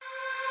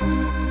It's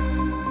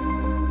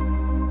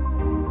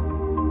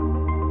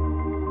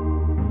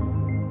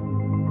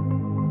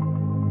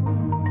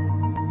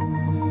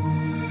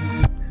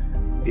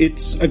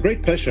a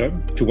great pleasure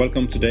to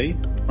welcome today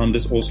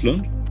Anders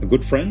Åslund, a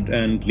good friend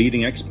and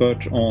leading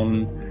expert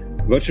on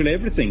virtually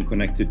everything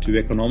connected to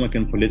economic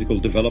and political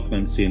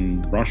developments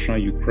in Russia,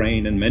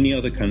 Ukraine, and many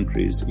other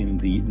countries in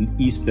the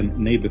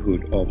eastern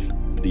neighborhood of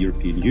the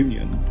European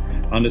Union.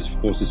 Anders,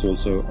 of course, is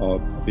also a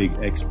big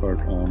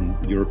expert on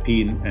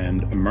European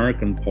and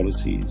American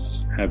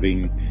policies.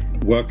 Having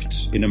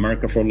worked in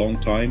America for a long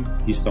time,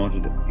 he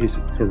started his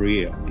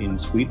career in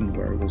Sweden,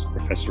 where he was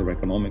professor of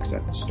economics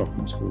at the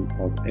Stockholm School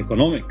of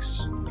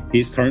Economics. He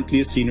is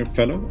currently a senior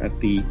fellow at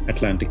the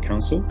Atlantic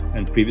Council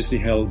and previously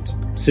held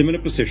similar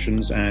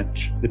positions at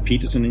the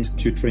Peterson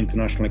Institute for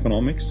International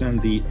Economics and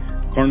the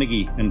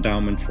Carnegie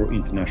Endowment for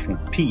International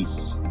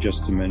Peace,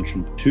 just to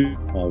mention two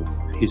of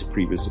his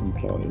previous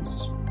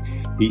employers.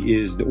 He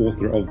is the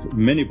author of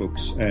many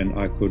books, and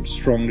I could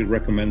strongly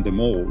recommend them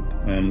all.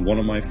 And one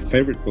of my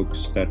favorite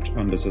books that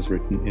Anders has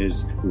written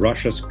is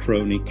Russia's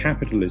Crony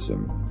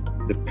Capitalism,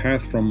 The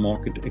Path from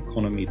Market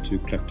Economy to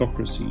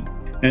Kleptocracy.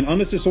 And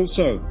Anders is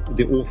also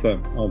the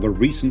author of a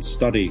recent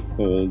study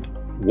called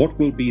What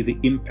Will Be the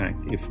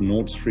Impact if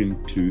Nord Stream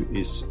 2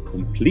 is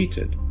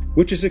Completed?,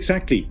 which is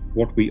exactly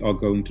what we are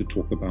going to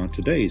talk about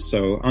today.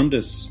 So,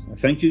 Anders,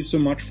 thank you so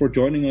much for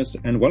joining us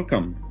and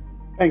welcome.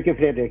 Thank you,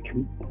 Fredrik.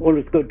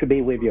 Always good to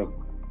be with you.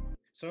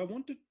 So I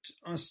wanted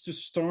us to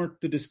start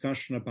the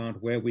discussion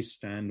about where we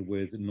stand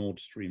with Nord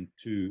Stream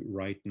 2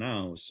 right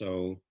now.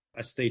 So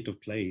a state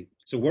of play.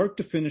 So work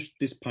to finish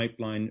this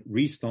pipeline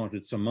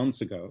restarted some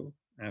months ago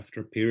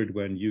after a period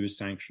when US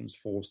sanctions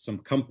forced some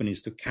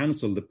companies to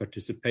cancel the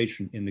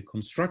participation in the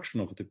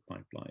construction of the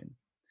pipeline.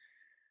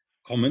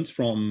 Comments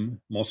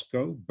from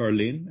Moscow,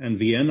 Berlin, and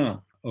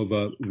Vienna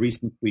over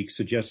recent weeks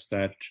suggest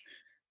that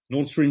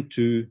Nord Stream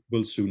 2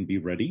 will soon be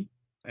ready.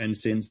 And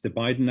since the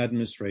Biden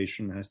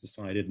administration has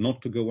decided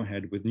not to go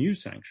ahead with new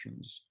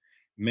sanctions,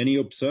 many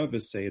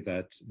observers say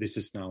that this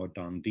is now a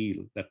done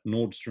deal, that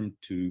Nord Stream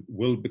 2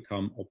 will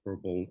become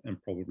operable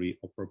and probably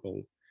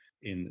operable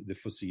in the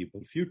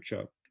foreseeable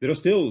future. There are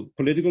still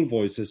political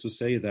voices who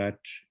say that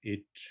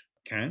it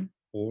can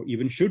or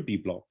even should be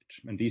blocked.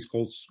 And these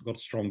calls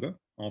got stronger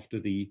after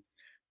the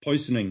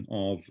poisoning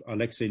of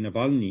Alexei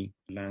Navalny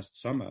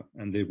last summer,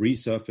 and they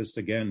resurfaced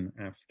again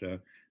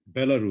after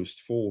Belarus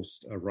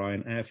forced a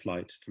Ryanair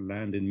flight to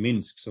land in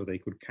Minsk so they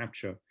could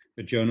capture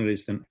the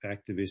journalist and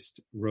activist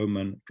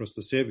Roman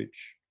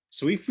Protasevich.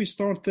 So if we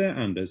start there,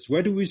 Anders,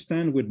 where do we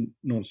stand with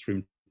Nord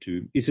Stream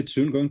 2? Is it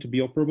soon going to be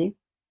operable?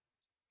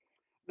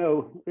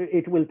 No,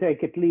 it will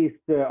take at least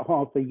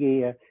half a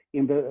year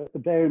in the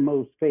very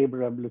most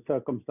favorable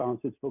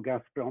circumstances for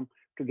Gazprom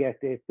to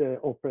get it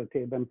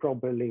operative, and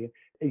probably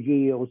a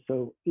year or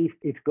so if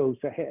it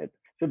goes ahead.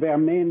 So there are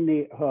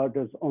many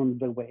hurdles on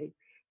the way.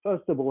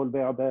 First of all,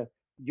 there are the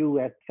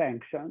US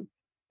sanctions,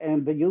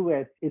 and the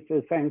US is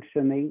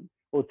sanctioning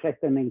or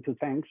threatening to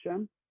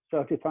sanction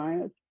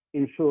certifiers,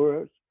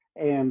 insurers,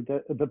 and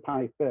the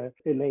pipe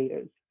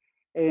layers.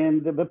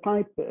 And the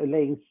pipe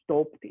laying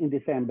stopped in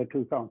December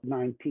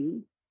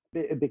 2019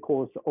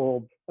 because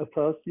of a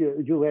first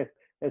US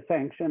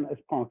sanction as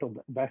part of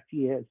that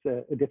year's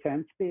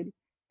defense bill.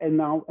 And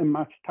now a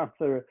much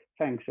tougher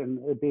sanction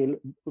bill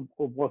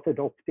was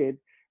adopted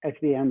at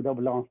the end of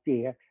last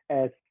year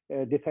as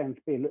defense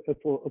bill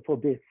for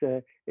this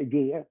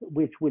year,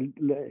 which will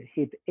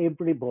hit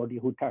everybody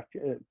who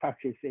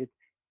touches it,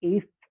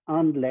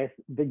 unless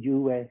the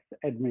US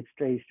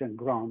administration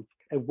grants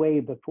a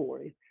waiver for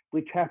it,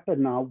 which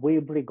happened now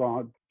with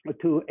regard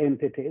to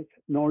entities,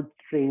 Nord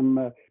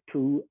Stream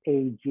 2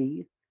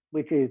 AG,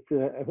 which is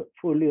a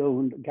fully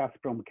owned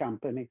Gazprom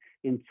company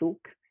in Zug,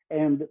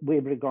 and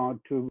with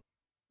regard to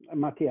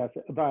Matthias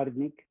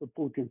Warnig,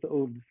 Putin's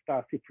old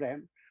Stasi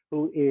friend,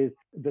 who is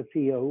the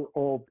CEO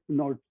of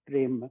Nord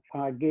Stream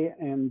AG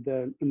and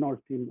Nord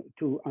Stream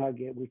 2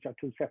 AG, which are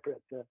two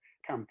separate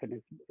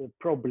companies,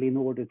 probably in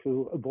order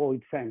to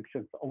avoid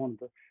sanctions on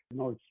the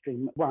Nord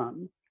Stream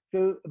 1.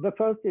 So the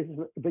first is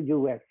the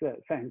US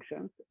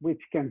sanctions,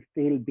 which can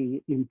still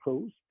be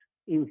imposed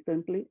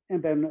instantly,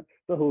 and then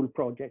the whole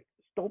project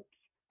stops,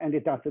 and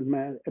it doesn't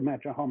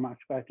matter how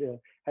much that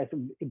has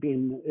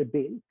been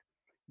built.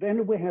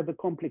 Then we have a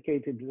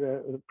complicated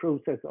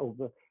process of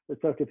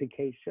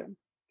certification.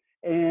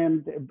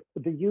 And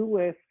the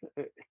US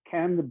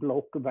can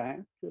block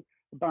that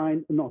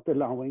by not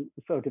allowing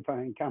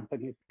certifying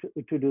companies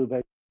to do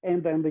that.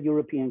 And then the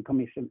European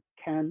Commission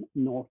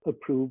cannot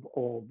approve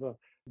of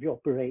the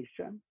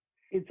operation.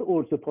 It's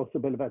also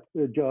possible that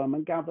the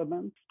German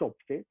government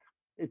stops it.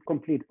 It's a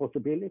complete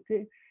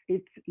possibility.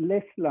 It's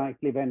less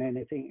likely than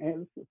anything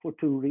else for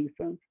two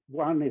reasons.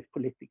 One is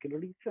political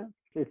reasons.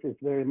 This is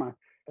very much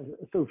a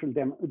social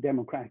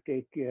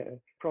democratic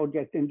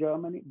project in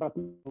Germany, but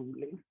not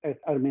only. As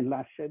Armin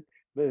Laschet,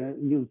 the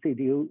new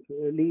CDU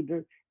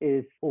leader,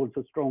 is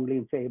also strongly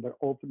in favor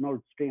of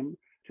Nord Stream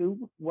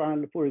 2,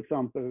 while, for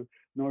example,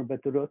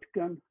 Norbert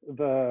Röttgen,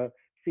 the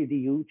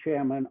CDU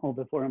chairman of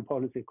the Foreign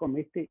Policy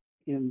Committee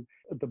in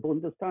the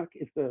Bundestag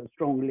is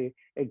strongly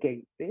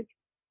against it.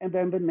 And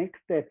then the next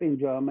step in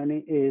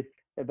Germany is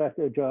that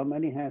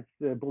Germany has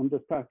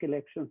Bundestag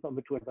elections on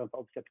the 20th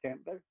of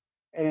September.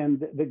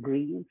 And the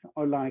Greens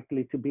are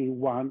likely to be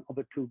one of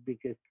the two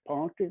biggest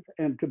parties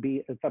and to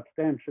be a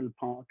substantial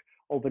part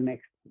of the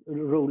next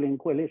ruling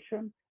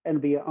coalition.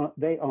 And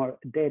they are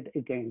dead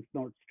against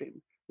Nord Stream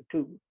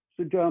 2.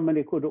 So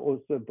Germany could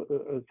also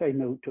say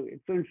no to it.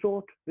 So in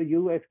short, the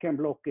US can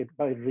block it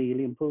by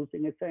really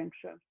imposing a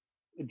sanction.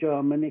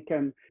 Germany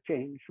can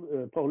change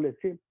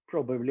policy,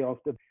 probably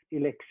after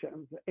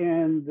elections.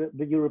 And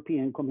the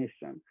European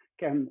Commission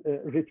can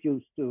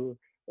refuse to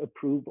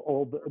approve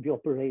of the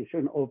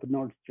operation of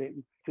Nord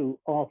Stream 2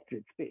 after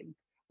it's built.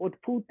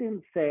 What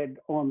Putin said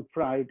on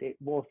Friday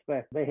was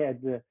that they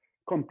had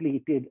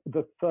completed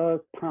the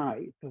first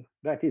pipe,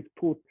 that is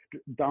put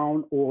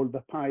down all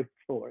the pipes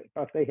for it,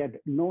 but they had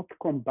not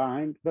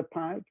combined the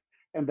pipes,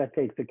 and that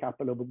takes a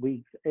couple of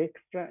weeks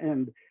extra,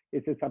 and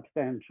it's a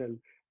substantial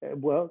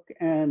work.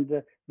 And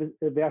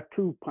there are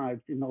two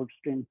pipes in Nord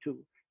Stream 2,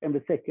 and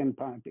the second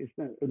pipe is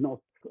not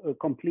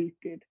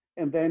completed.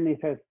 And then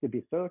it has to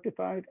be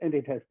certified and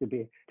it has to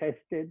be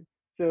tested.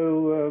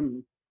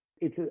 So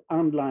it's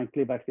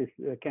unlikely that this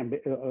can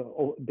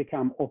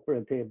become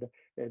operative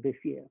this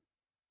year.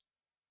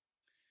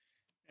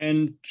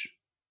 And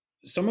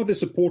some of the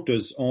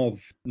supporters of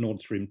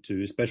Nord Stream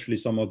 2, especially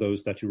some of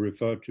those that you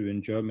referred to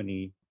in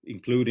Germany,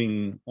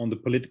 including on the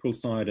political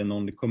side and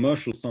on the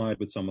commercial side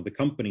with some of the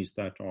companies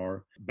that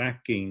are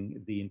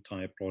backing the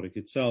entire project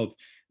itself,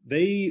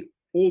 they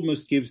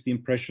almost gives the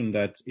impression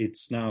that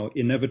it's now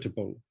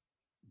inevitable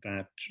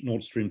that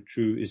Nord Stream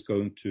 2 is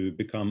going to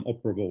become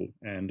operable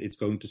and it's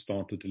going to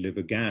start to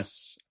deliver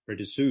gas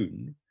pretty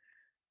soon.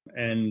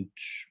 And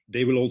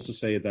they will also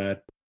say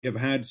that we have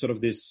had sort of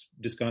this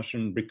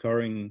discussion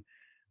recurring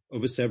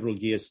over several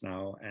years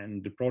now,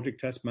 and the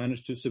project has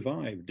managed to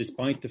survive,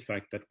 despite the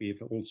fact that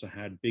we've also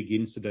had big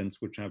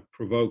incidents which have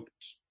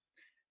provoked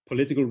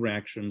political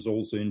reactions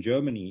also in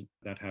Germany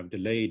that have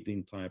delayed the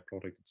entire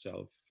project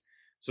itself.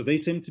 So they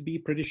seem to be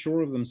pretty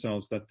sure of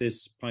themselves that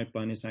this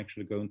pipeline is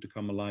actually going to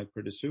come alive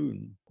pretty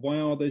soon. Why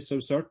are they so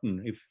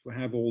certain if we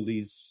have all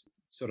these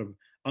sort of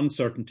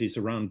uncertainties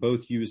around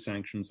both US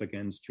sanctions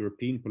against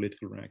European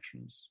political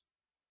reactions?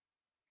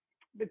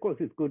 Because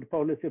it's good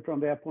policy from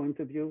their point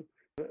of view.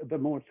 The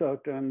more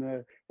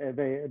certain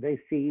they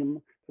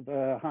seem,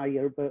 the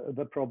higher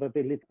the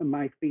probability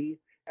might be.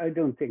 I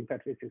don't think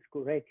that this is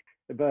correct.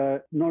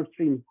 The Nord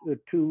Stream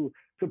 2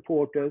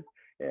 supporters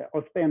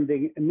are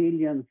spending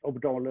millions of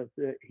dollars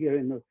here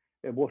in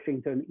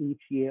Washington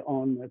each year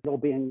on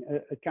lobbying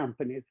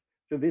companies.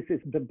 So this is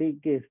the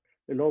biggest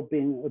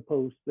lobbying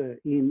post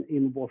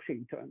in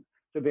Washington.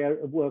 So they are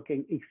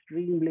working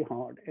extremely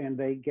hard and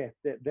they get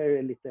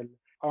very little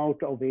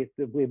out of it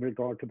with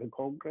regard to the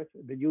Congress.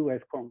 The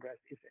US Congress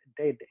is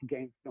dead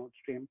against Nord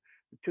Stream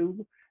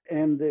 2,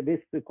 and this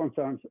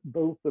concerns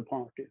both the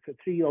parties.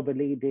 Three of the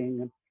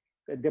leading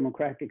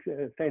Democratic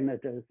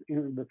senators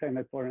in the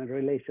Senate Foreign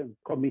Relations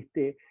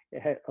Committee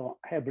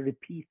have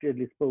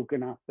repeatedly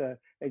spoken up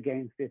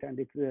against it, and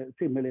it's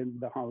similar in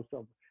the House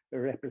of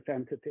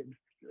Representatives.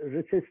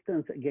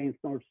 Resistance against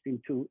Nord Stream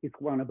 2 is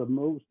one of the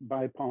most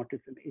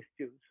bipartisan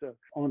issues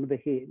on the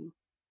Hill.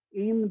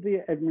 In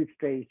the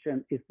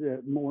administration,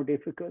 it's more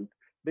difficult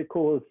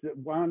because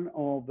one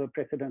of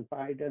President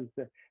Biden's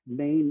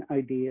main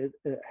ideas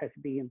has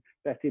been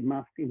that he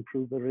must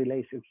improve the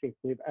relationship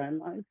with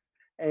allies.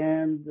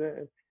 And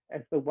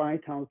as the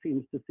White House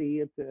seems to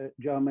see it,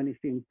 Germany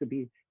seems to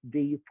be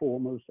the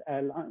foremost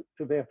ally.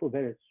 So therefore,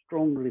 there is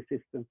strong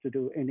resistance to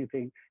do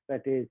anything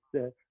that is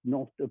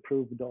not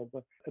approved of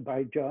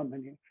by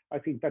Germany. I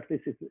think that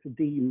this is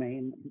the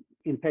main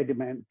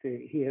impediment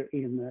here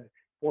in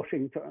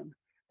Washington.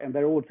 And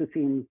there also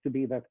seems to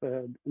be that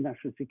the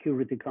National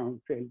Security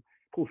Council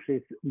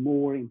pushes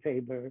more in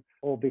favor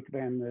of it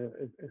than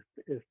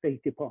a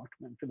State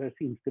Department. So there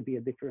seems to be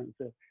a difference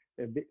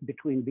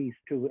between these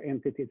two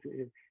entities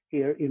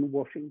here in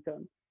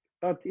Washington.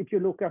 But if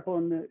you look up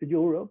on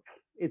Europe,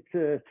 it's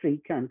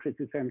three countries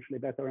essentially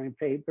that are in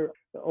favor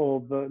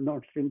of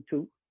Nord Stream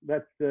 2.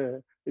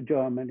 That's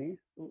Germany,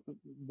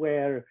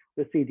 where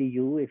the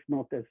CDU is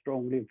not as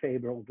strongly in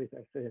favor of it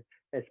as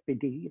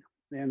SPD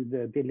and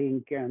Die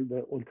Linke and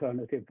the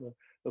Alternative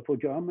for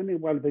Germany,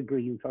 while the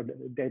Greens are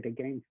dead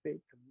against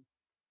it.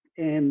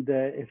 And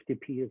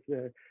FDP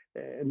is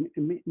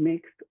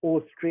mixed.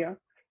 Austria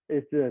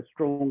is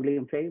strongly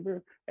in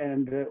favor,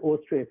 and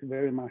Austria is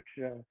very much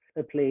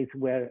a place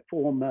where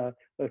former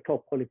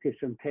top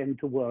politicians tend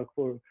to work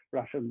for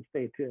Russian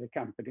state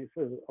companies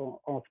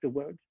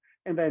afterwards.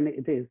 And then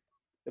it is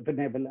the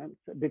Netherlands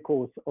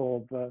because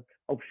of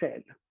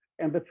Shell.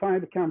 And the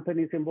five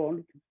companies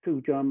involved,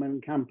 two German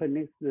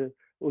companies,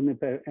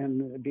 Uniper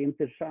and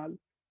Wintershall,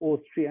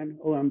 Austrian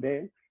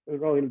OMV,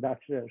 Royal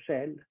Dutch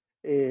Shell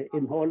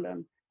in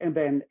Holland, and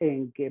then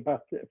Engie.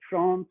 But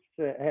France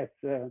has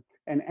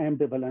an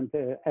ambivalent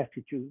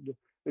attitude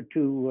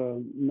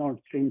to Nord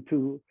Stream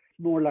 2.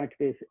 more like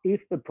this.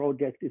 If the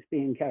project is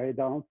being carried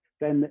out,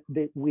 then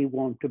we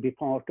want to be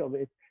part of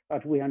it,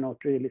 but we are not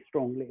really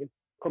strongly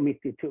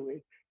committed to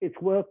it. It's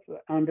worth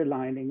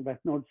underlining that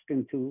Nord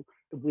Stream 2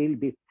 will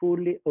be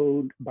fully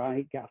owned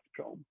by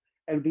Gazprom.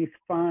 And these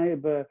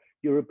 5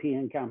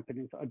 European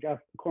companies are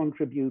just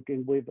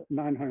contributing with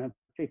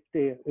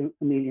 950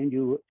 million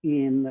euro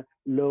in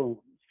loans,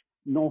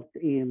 not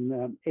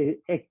in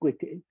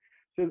equity.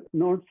 So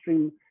Nord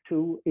Stream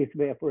 2 is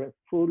therefore a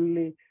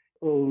fully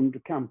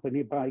owned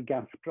company by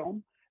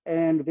Gazprom.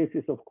 And this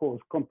is, of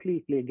course,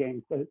 completely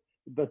against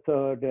the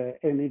third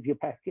energy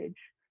package.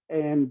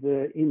 And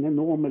in a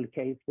normal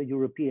case, the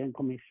European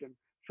Commission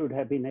should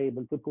have been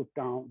able to put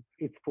down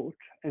its foot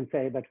and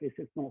say that this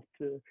is not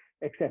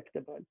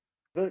acceptable.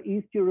 The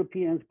East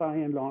Europeans, by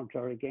and large,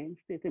 are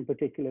against it, in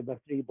particular the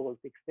 3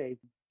 Baltic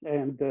states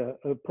and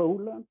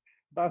Poland,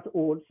 but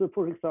also,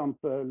 for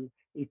example,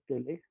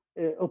 Italy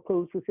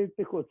opposes it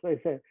because they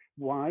say,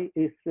 why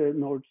is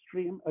Nord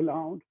Stream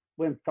allowed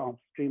when South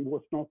Stream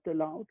was not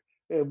allowed?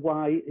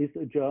 Why is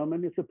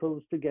Germany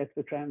supposed to get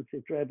the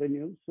transit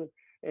revenues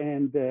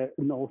and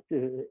not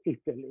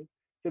Italy?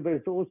 So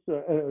there's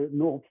also a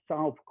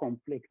north-south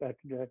conflict that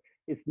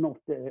is not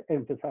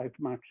emphasized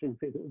much, since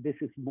this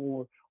is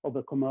more of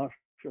a commercial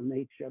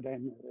nature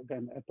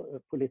than a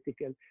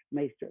political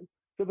nature.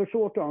 So the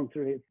short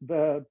answer is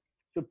the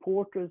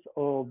supporters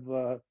of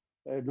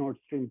Nord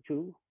Stream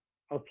 2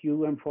 are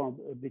few and far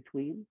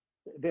between.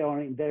 They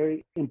are in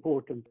very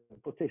important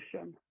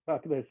position,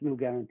 but there's no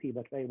guarantee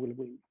that they will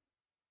win.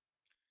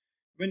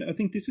 I mean, I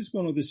think this is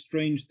one of the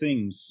strange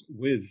things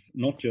with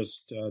not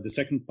just the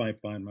second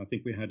pipeline. I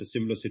think we had a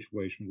similar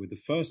situation with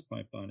the first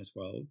pipeline as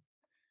well,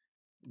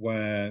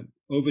 where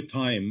over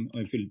time,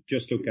 if you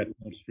just look at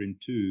Nord Stream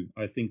 2,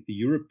 I think the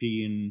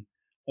European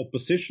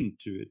opposition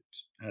to it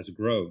has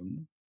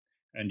grown.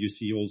 And you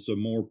see also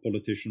more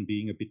politicians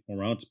being a bit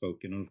more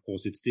outspoken. And of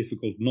course, it's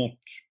difficult not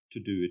to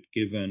do it,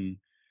 given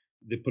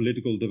the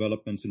political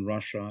developments in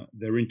Russia,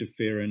 their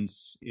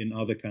interference in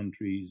other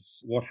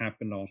countries, what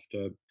happened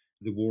after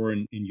the war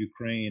in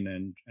Ukraine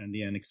and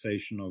the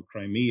annexation of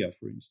Crimea,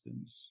 for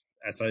instance.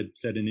 As I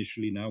said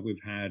initially, now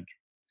we've had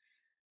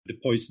the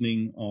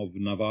poisoning of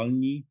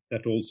Navalny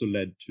that also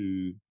led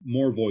to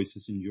more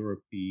voices in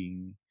Europe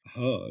being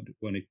heard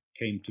when it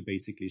came to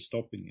basically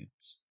stopping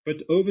it.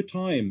 But over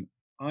time,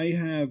 I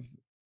have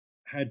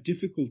had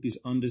difficulties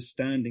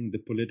understanding the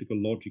political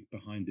logic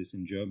behind this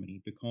in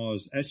Germany,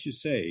 because, as you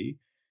say,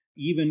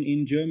 even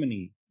in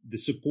Germany, the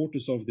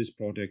supporters of this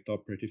project are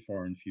pretty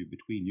far and few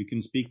between. You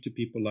can speak to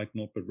people like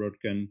Norbert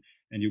Röttgen,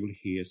 and you will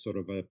hear sort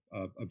of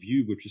a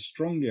view which is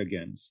strongly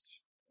against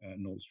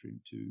Nord Stream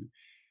 2.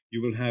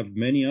 You will have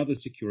many other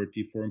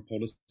security foreign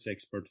policy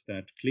experts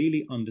that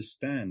clearly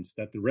understands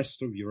that the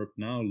rest of Europe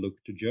now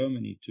look to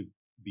Germany to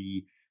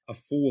be a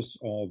force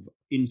of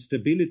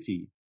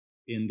instability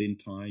in the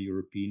entire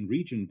European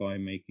region by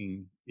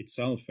making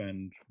itself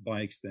and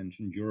by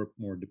extension Europe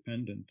more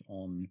dependent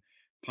on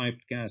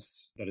piped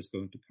gas that is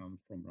going to come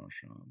from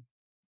Russia.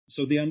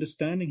 So the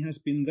understanding has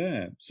been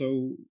there.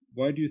 So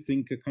why do you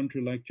think a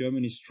country like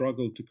Germany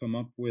struggled to come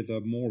up with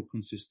a more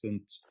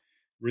consistent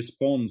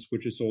response,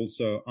 which is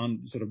also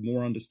sort of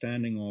more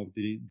understanding of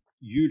the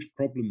huge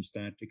problems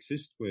that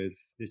exist with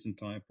this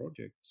entire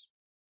project?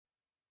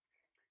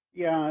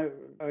 Yeah,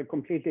 I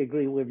completely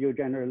agree with your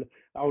general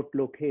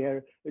outlook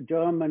here.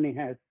 Germany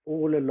has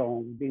all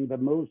along been the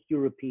most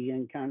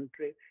European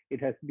country.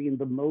 It has been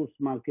the most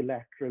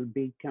multilateral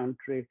big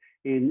country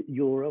in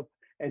Europe.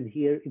 And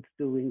here it's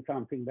doing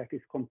something that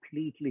is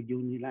completely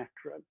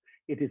unilateral.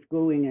 It is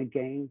going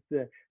against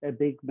a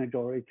big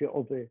majority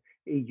of the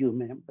EU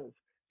members.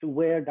 So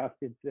where does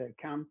it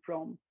come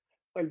from?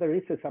 Well, there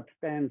is a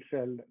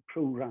substantial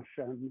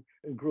pro-Russian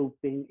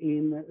grouping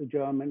in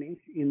Germany,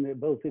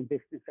 both in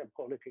business and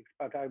politics,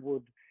 but I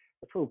would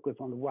focus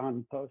on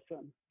one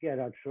person,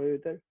 Gerhard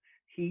Schröder.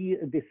 He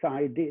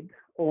decided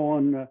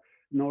on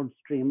Nord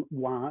Stream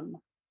 1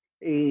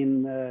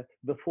 in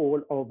the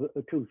fall of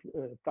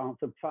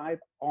 2005,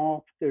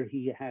 after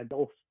he had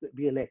lost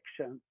the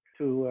election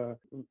to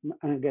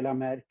Angela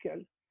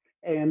Merkel.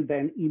 And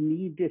then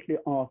immediately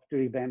after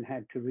he then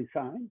had to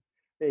resign,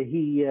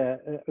 he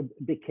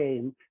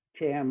became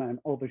chairman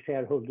of a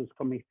shareholders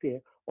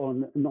committee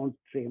on Nord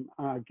Stream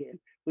AG.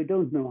 We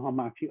don't know how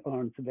much he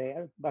earns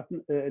there, but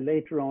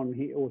later on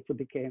he also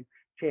became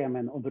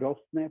chairman of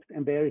Rosneft,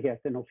 and there he has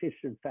an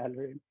official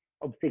salary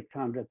of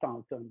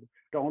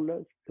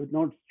 $600,000.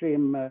 Nord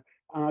Stream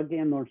AG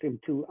and Nord Stream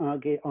 2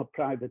 AG are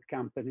private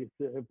companies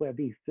where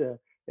these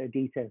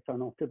details are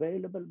not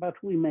available, but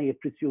we may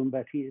presume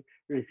that he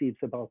receives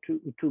about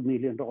 $2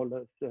 million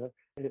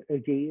a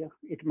year.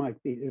 It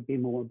might be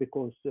more,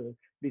 because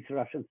these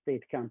Russian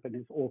state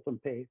companies often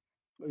pay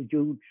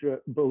huge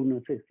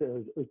bonuses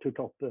to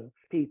top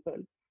people.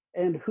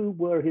 And who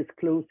were his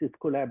closest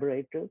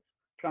collaborators?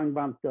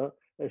 Frank-Walter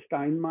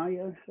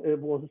Steinmeier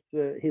was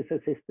his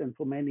assistant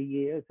for many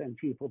years and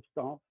chief of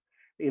staff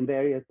in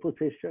various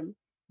positions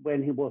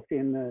when he was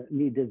in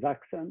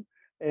Niedersachsen.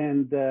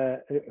 And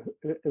the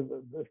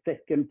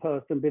second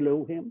person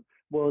below him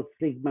was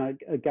Sigmar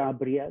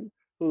Gabriel,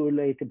 who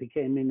later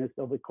became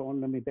Minister of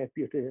Economy,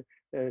 Deputy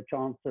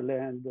Chancellor,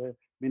 and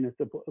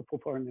Minister for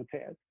Foreign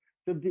Affairs.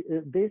 So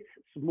this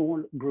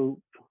small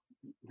group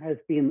has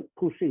been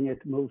pushing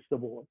it most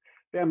of all.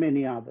 There are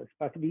many others,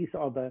 but these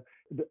are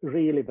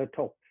really the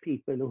top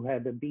people who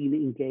have been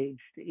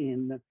engaged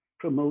in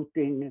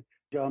promoting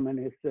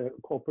Germany's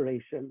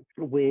cooperation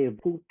with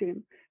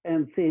Putin.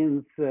 And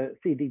since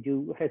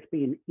CDU has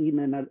been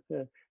in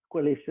a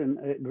coalition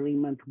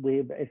agreement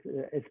with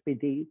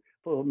SPD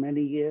for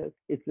many years,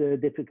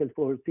 it's difficult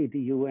for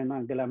CDU and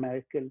Angela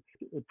Merkel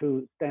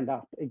to stand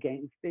up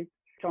against it.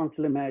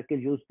 Chancellor Merkel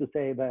used to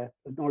say that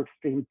Nord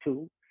Stream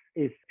 2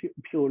 is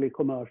purely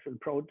commercial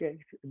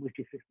project, which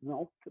it is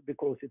not,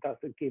 because it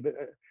doesn't give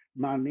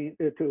money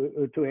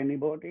to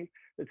anybody.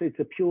 So it's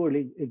a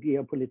purely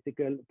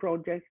geopolitical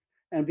project.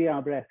 And the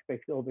other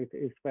aspect of it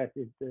is that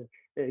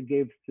it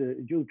gives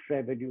huge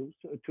revenues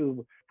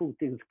to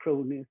Putin's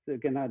cronies,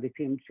 Gennady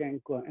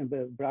Timchenko and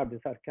the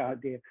brothers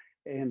Arkady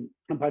and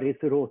Boris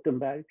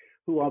Rotenberg,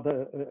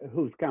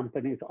 whose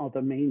companies are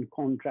the main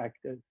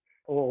contractors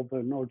of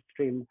Nord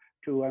Stream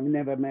 2. I've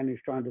never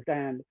managed to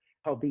understand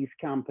how these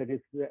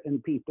companies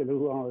and people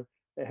who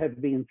have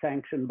been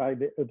sanctioned by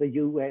the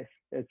US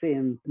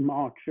since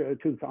March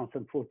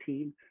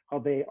 2014, how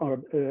they are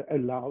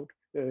allowed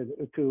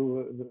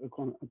to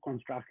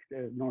construct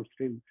Nord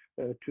Stream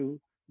 2,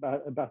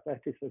 but that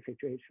is the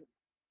situation.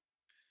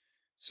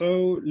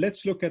 So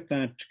let's look at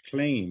that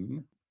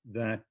claim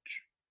that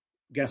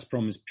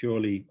Gazprom is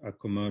purely a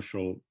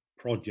commercial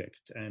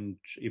project. And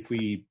if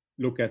we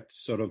look at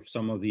sort of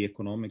some of the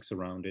economics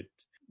around it,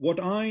 what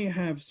I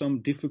have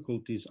some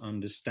difficulties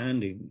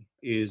understanding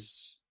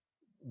is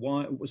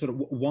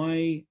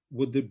why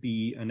would there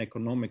be an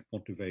economic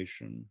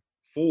motivation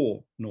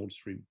for Nord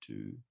Stream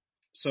 2?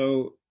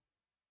 So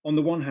on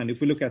the one hand,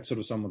 if we look at sort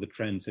of some of the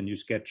trends, and you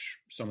sketch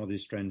some of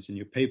these trends in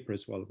your paper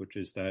as well, which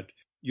is that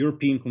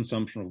European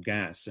consumption of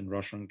gas and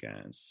Russian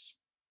gas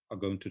are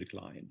going to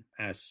decline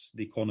as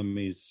the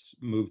economies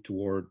move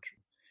toward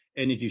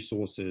energy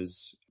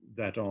sources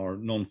that are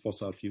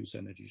non-fossil fuels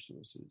energy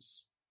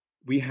sources.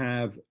 We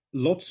have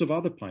lots of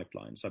other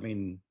pipelines. I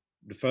mean,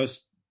 the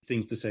first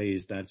thing to say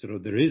is that sort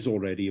of there is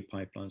already a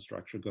pipeline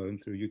structure going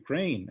through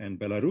Ukraine and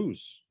Belarus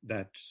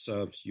that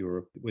serves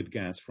Europe with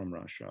gas from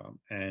Russia.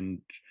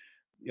 And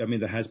I mean,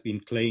 there has been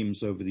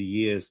claims over the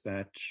years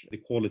that the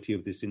quality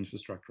of this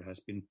infrastructure has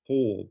been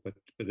poor, but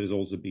there's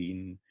also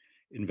been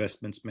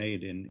investments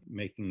made in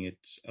making it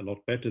a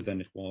lot better than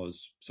it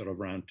was sort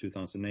of around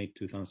 2008,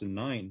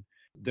 2009.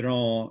 There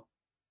are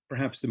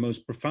perhaps the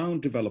most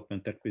profound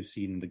development that we've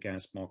seen in the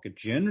gas market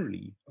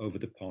generally over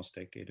the past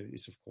decade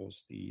is, of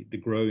course, the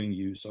growing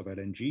use of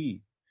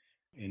LNG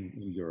in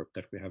Europe,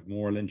 that we have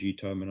more LNG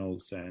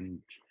terminals and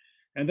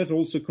that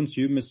also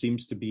consumers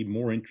seems to be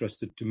more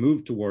interested to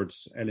move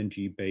towards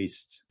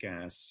LNG-based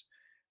gas,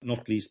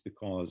 not least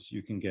because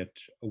you can get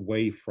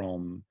away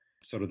from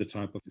sort of the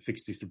type of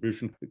fixed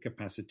distribution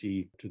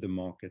capacity to the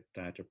market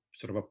that a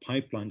sort of a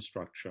pipeline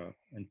structure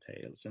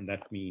entails. And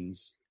that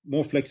means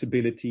more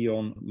flexibility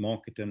on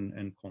market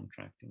and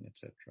contracting,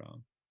 etc.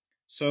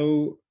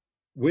 So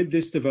with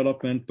this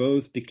development,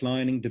 both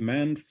declining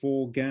demand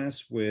for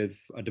gas with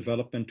a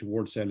development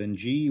towards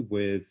LNG,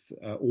 with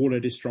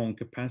already strong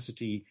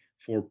capacity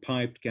for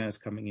piped gas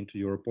coming into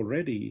Europe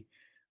already,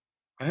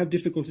 I have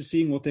difficulty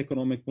seeing what the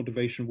economic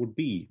motivation would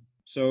be.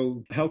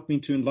 So help me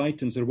to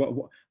enlighten. So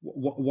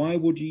why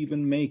would you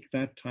even make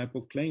that type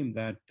of claim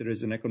that there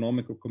is an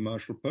economic or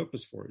commercial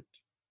purpose for it?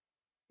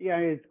 Yeah,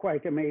 it's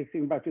quite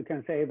amazing, but you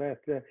can say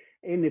that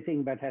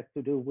anything that has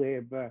to do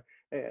with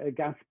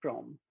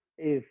Gazprom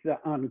is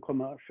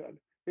uncommercial.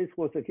 This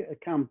was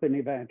a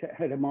company that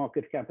had a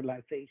market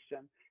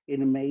capitalization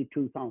in May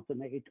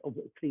 2008 of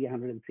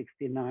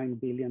 $369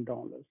 billion.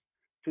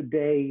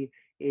 Today,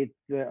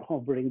 it's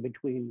hovering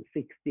between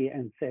 $60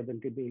 and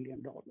 $70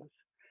 billion.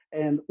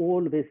 And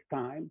all this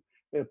time,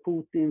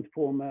 Putin's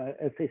former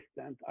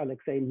assistant,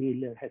 Alexei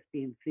Miller, has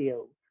been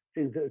CEO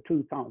since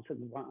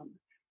 2001.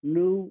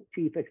 No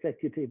chief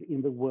executive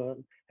in the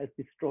world has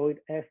destroyed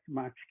as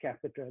much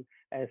capital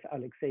as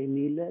Alexei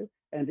Miller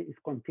and is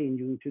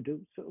continuing to do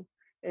so.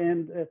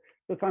 And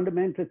the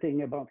fundamental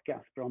thing about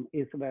Gazprom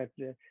is that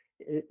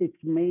its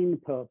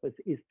main purpose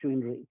is to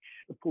enrich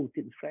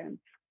Putin's friends.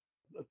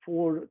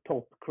 Four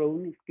top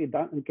cronies,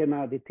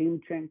 Gennady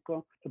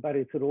Timchenko,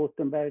 Boris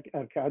Rotenberg,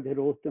 Arkady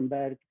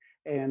Rotenberg,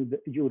 and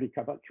Yuri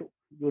Kovalchuk.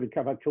 Yuri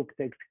Kovalchuk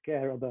takes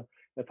care of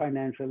the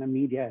financial and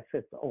media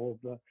assets of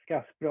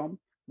Gazprom,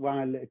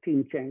 while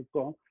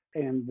Timchenko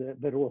and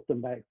the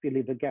Rotenberg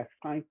deliver gas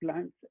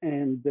pipelines,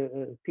 and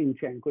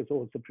Timchenko is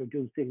also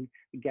producing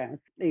gas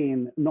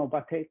in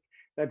Novatek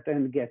that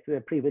then gets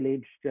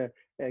privileged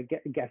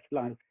gas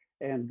lines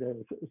and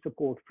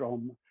support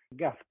from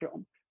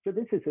Gazprom. So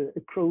this is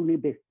a crony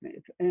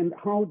business. And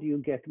how do you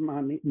get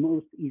money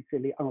most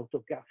easily out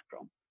of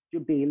Gazprom? You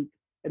build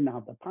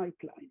another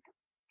pipeline.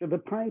 So the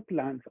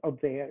pipelines are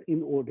there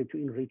in order to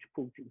enrich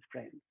Putin's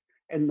friends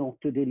and not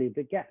to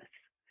deliver gas.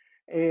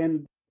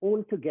 And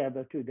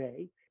altogether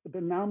today,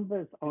 the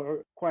numbers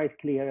are quite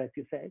clear, as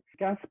you say.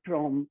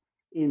 Gazprom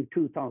in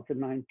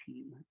 2019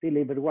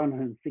 delivered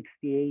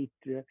 168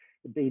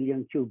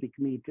 billion cubic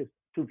meters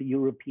to the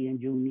European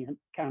Union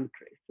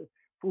countries.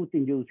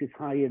 Putin uses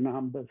higher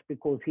numbers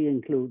because he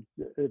includes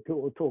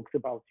talks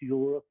about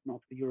Europe,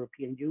 not the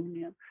European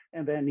Union.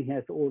 And then he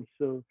has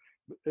also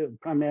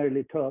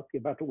primarily Turkey,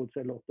 but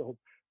also a lot of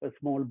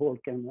small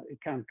Balkan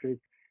countries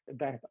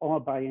that are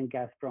buying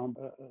gas from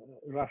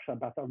Russia,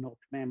 but are not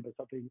members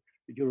of the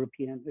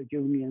European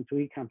Union. So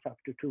he comes up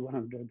to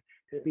 200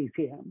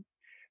 BCM.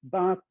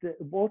 But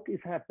what is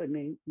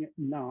happening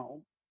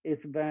now is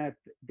that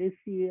this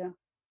year,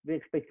 the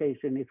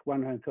expectation is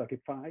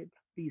 135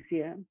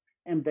 BCM,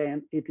 and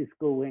then it is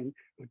going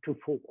to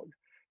fall.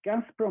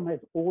 Gazprom has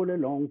all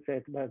along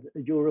said that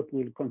Europe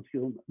will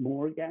consume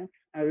more gas.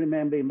 I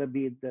remember in the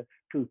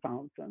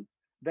mid-2000s.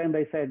 Then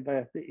they said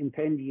that in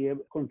 10-year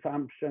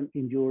consumption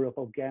in Europe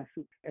of gas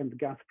and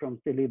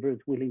Gazprom's deliveries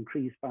will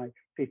increase by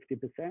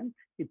 50%.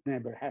 It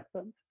never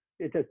happened.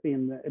 It has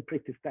been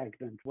pretty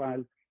stagnant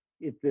while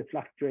it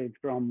fluctuates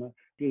from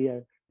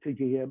year to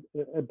year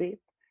a bit.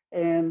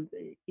 And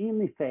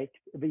in effect,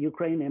 the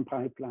Ukrainian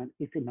pipeline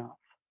is enough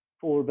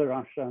for the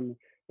Russian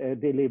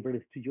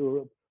deliveries to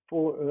Europe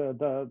for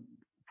the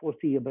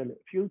foreseeable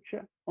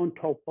future. On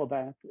top of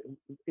that,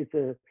 it's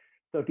a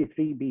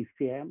 33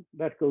 BCM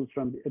that goes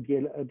from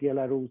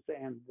Belarus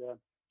and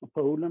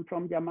Poland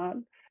from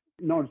Yamal.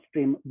 Nord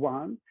Stream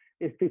 1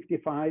 is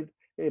 55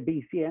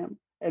 BCM.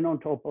 And on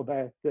top of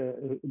that,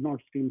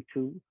 Nord Stream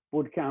 2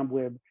 would come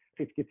with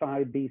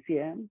 55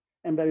 BCM.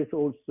 And there is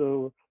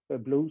also a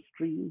Blue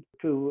Stream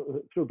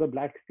through the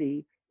Black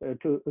Sea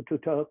to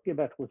Turkey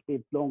that was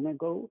built long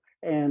ago,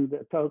 and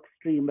Turk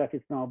Stream that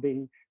is now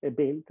being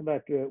built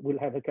that will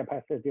have a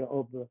capacity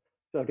of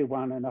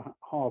 31.5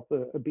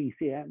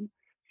 BCM.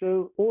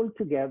 So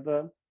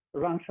altogether,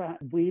 Russia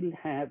will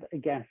have a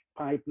gas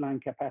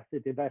pipeline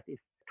capacity that is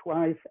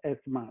twice as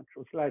much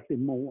or slightly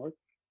more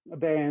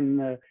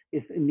than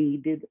is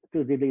needed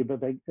to deliver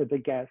the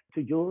gas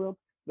to Europe.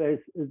 There is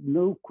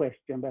no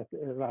question that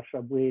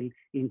Russia will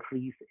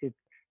increase its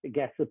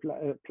gas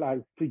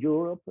supplies to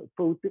Europe.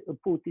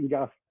 Putin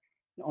just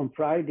on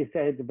Friday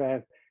said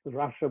that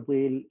Russia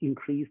will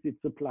increase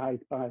its supplies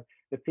by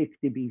 50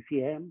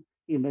 BCM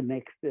in the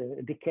next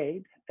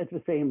decade, at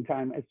the same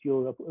time as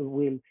Europe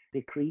will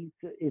decrease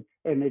its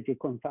energy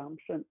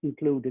consumption,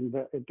 including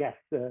the gas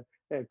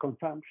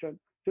consumption.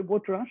 So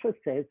what Russia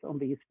says on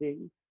these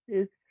things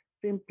is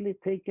simply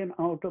taken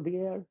out of the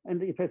air,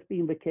 and it has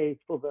been the case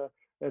for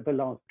the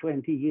last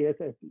 20 years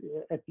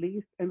at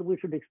least, and we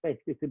should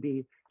expect it to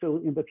be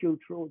so in the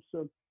future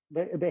also.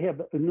 They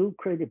have no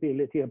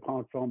credibility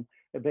apart from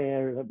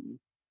their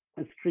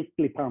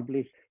strictly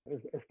published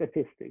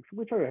statistics,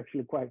 which are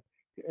actually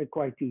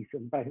quite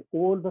decent. But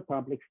all the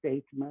public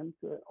statements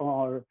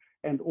are,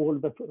 and all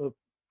the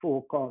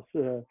forecasts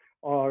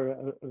are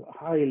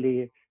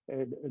highly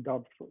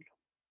doubtful.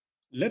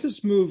 Let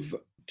us move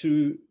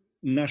to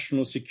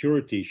national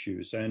security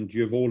issues, and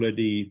you have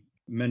already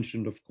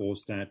mentioned, of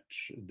course, that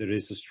there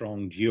is a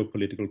strong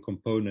geopolitical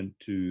component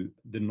to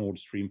the Nord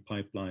Stream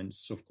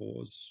pipelines, of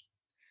course.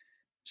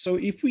 So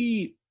if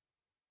we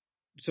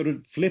sort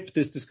of flip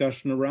this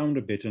discussion around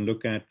a bit and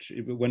look at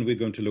when we're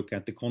going to look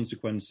at the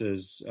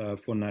consequences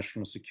for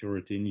national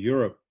security in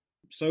Europe.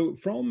 So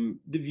from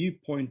the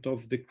viewpoint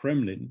of the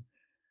Kremlin,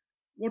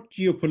 what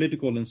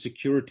geopolitical and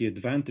security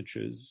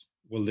advantages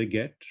will they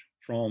get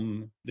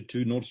from the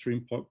two Nord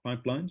Stream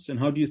pipelines? And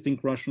how do you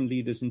think Russian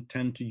leaders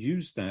intend to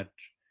use that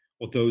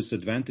or those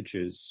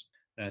advantages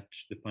that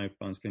the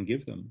pipelines can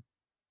give them?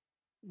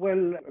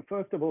 Well,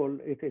 first of all,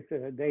 it is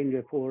a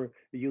danger for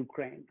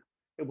Ukraine.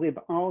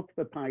 Without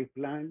the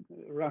pipeline,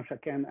 Russia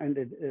can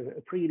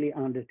freely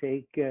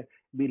undertake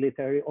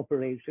military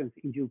operations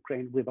in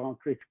Ukraine without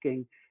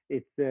risking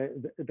its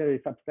very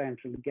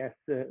substantial gas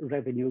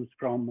revenues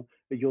from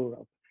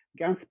Europe.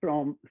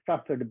 Gazprom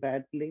suffered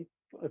badly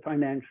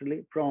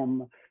financially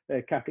from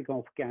cutting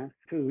off gas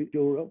to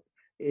Europe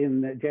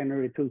in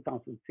January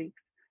 2006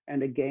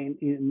 and again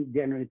in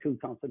January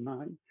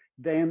 2009.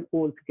 Then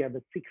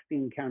altogether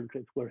 16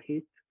 countries were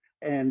hit,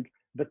 and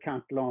the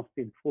cut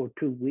lasted for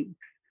 2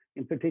 weeks.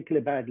 In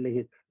particular badly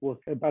hit was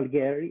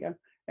Bulgaria.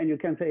 And you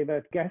can say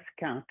that gas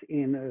cut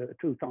in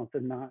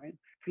 2009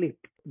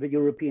 flipped the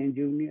European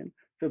Union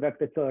so that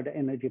the third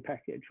energy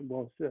package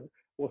was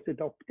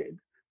adopted.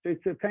 So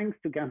it's thanks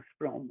to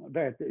Gazprom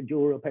that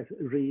Europe has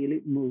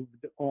really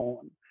moved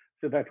on,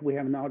 so that we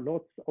have now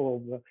lots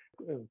of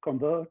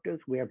converters,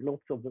 we have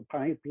lots of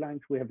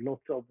pipelines, we have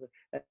lots of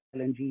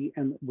LNG,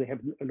 and we have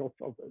lots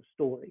of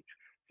storage.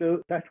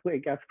 So that way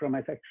Gazprom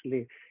has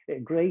actually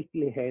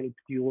greatly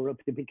helped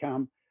Europe to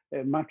become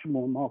much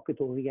more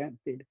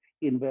market-oriented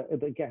in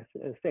the gas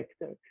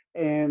sector.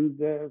 And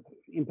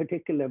in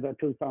particular, the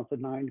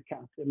 2009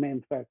 cut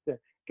meant that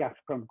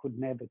Gazprom could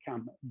never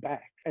come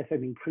back as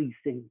an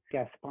increasing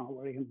gas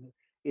power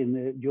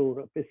in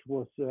Europe. This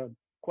was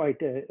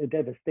quite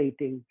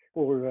devastating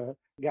for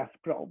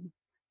Gazprom.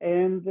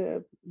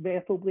 And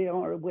therefore we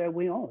are where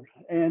we are.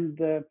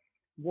 And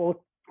what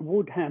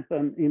would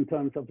happen in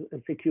terms of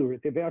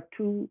security? There are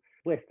two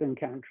Western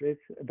countries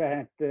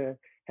that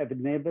have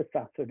never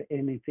suffered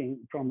anything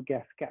from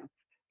gas cuts.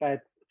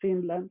 That's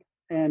Finland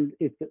and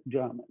it's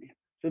Germany.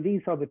 So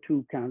these are the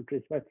two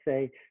countries that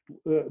say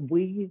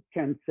we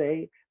can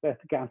say that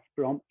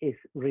Gazprom is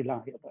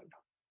reliable.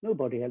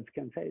 Nobody else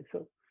can say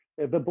so.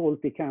 The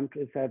Baltic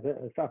countries have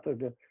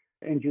suffered,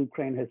 and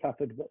Ukraine has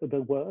suffered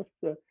the worst.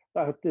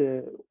 But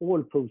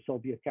all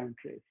post-Soviet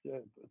countries,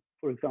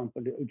 for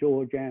example,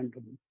 Georgia and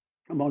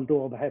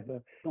Moldova have,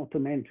 not to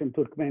mention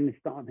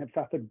Turkmenistan, have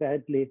suffered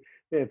badly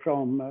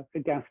from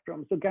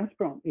Gazprom. So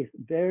Gazprom is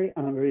very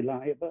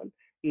unreliable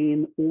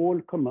in all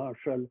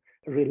commercial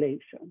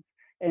relations.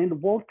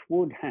 And what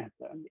would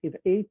happen if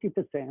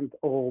 80%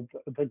 of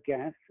the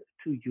gas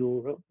to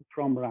Europe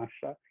from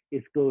Russia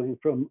is going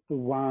from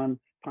one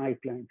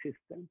pipeline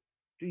system?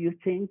 Do you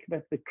think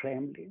that the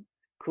Kremlin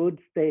could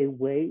stay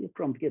away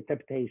from the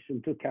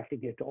temptation to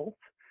cutting it off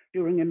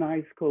during a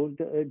nice cold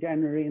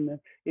January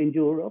in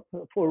Europe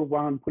for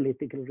one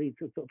political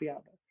reason or the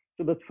other?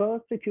 So the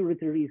first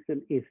security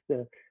reason is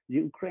the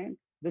Ukraine.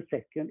 The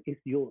second is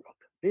Europe.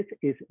 This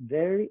is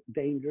very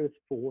dangerous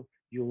for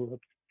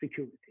Europe's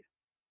security.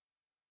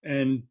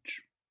 And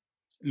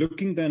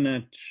looking then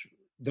at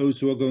those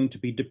who are going to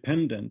be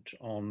dependent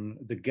on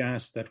the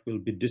gas that will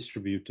be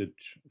distributed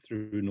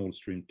through Nord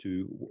Stream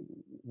 2,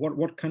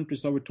 what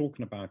countries are we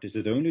talking about? Is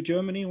it only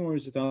Germany or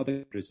is it other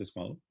countries as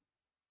well?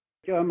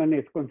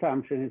 Germany's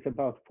consumption is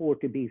about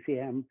 40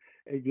 BCM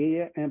a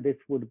year, and this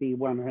would be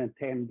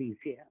 110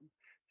 BCM.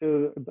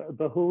 So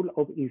the whole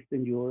of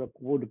Eastern Europe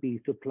would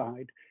be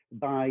supplied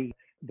by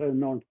the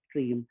Nord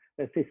Stream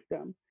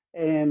system.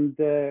 And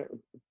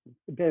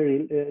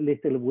very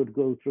little would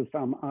go through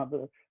some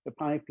other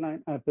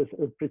pipeline. I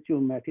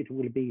presume that it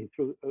will be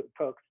through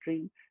Turk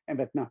Stream and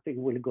that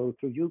nothing will go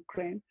through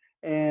Ukraine.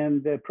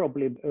 And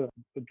probably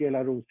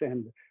Belarus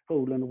and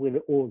Poland will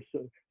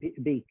also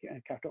be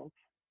cut off.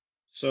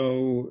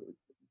 So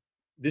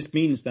this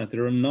means that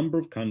there are a number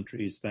of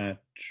countries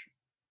that,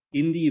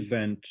 in the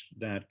event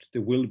that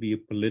there will be a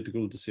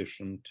political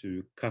decision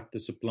to cut the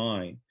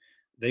supply,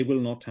 they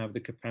will not have the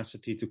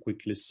capacity to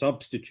quickly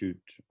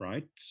substitute,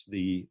 right,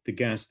 the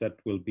gas that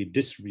will be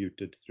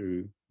distributed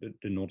through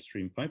the Nord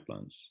Stream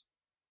pipelines.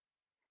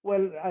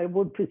 Well, I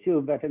would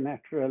presume that a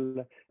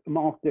natural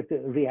market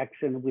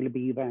reaction will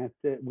be that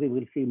we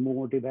will see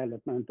more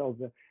development of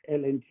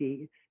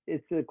LNG.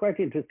 It's quite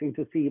interesting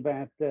to see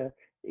that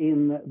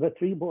in the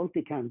three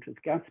Baltic countries,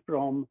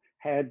 Gazprom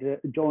had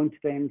joint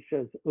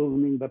ventures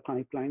owning the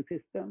pipeline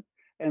system.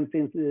 And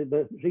since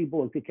the three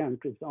Baltic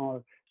countries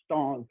are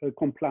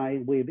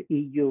complying with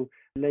EU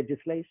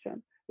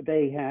legislation,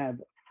 they have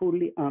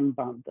fully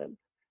unbundled.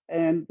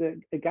 And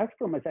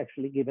Gazprom has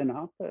actually given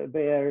up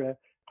their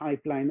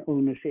pipeline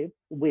ownership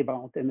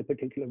without any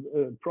particular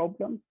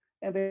problem.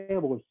 And they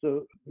have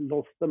also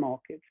lost the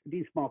markets.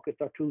 These markets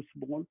are too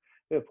small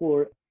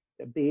for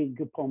a big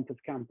pompous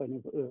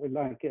company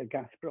like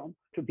Gazprom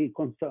to be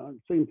concerned.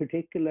 So in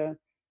particular,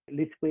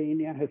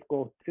 Lithuania has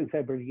got, since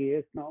several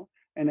years now,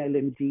 an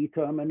LNG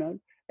terminal,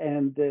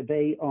 and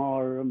they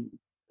are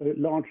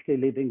largely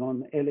living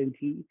on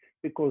LNG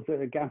because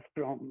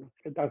Gazprom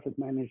doesn't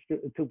manage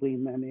to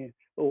win any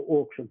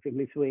auctions in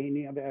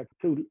Lithuania. They're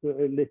too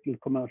little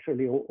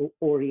commercially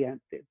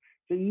oriented.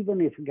 So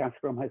even if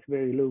Gazprom has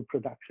very low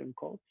production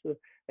costs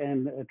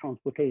and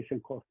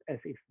transportation costs as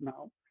is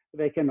now,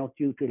 they cannot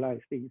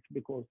utilize these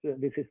because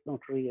this is not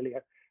really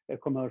a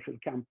commercial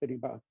company,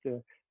 but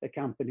a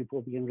company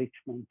for the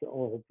enrichment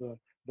of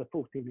the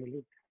Putin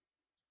elite.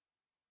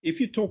 If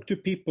you talk to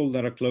people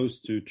that are close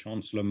to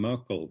Chancellor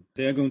Merkel,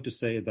 they are going to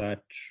say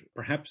that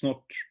perhaps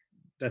not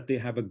that they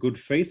have a good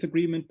faith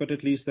agreement, but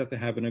at least that they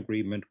have an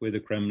agreement with the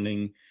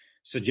Kremlin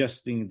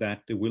suggesting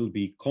that there will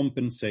be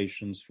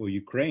compensations for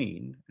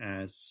Ukraine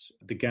as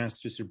the gas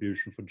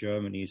distribution for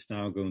Germany is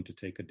now going to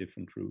take a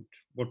different route.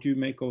 What do you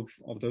make of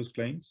those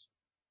claims?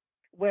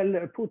 Well,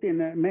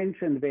 Putin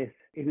mentioned this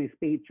in his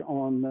speech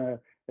on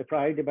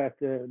Friday, that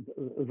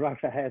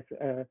Russia has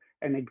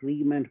an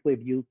agreement with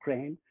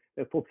Ukraine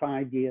for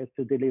 5 years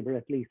to deliver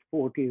at least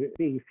 40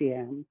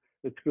 BCM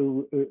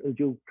through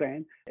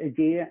Ukraine a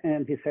year,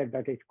 and he said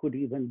that it could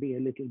even be a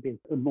little bit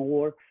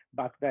more,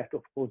 but that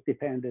of course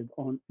depended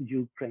on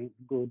Ukraine's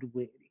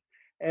goodwill.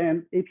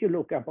 And if you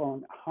look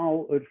upon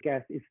how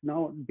gas is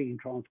now being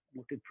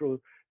transported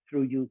through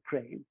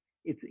Ukraine,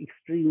 it's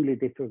extremely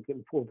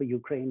difficult for the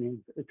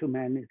Ukrainians to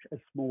manage a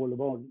small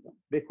volume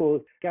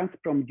because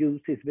Gazprom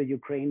uses the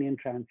Ukrainian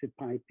transit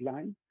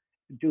pipeline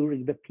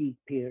during the peak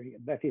period,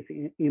 that is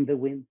in the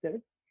winter,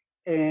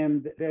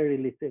 and very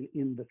little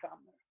in the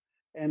summer.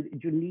 And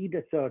you need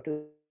a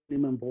certain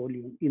minimum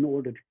volume in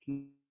order to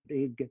keep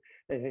the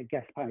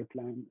gas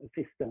pipeline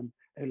system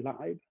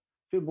alive.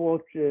 So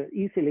what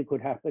easily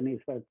could happen is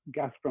that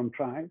Gazprom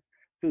tries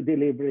to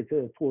deliver it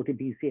 40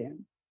 BCM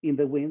in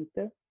the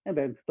winter and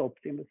then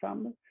stops in the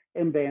summer,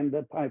 and then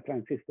the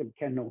pipeline system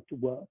cannot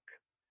work.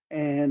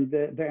 And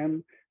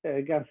then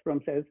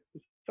Gazprom says,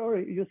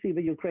 sorry, you see,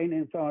 the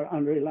Ukrainians are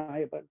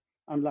unreliable,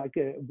 unlike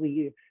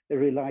we, the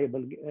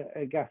reliable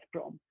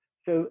Gazprom.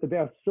 So there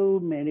are so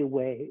many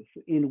ways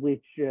in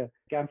which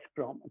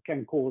Gazprom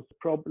can cause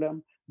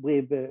problem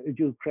with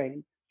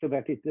Ukraine so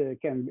that it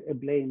can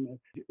blame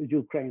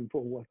Ukraine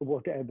for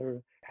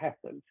whatever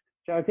happens.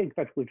 So I think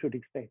that we should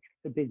expect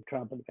a big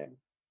trouble there.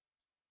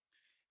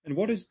 And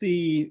what is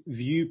the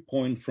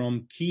viewpoint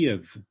from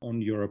Kiev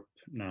on Europe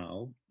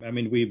now? I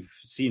mean, we've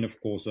seen, of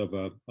course,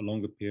 over a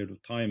longer period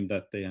of time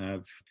that they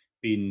have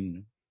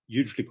been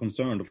hugely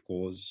concerned, of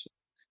course.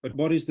 But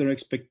what is their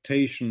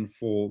expectation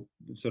for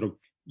sort of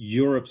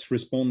Europe's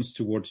response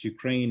towards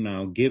Ukraine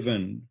now,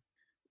 given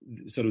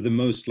sort of the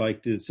most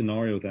likely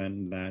scenario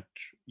then that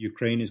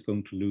Ukraine is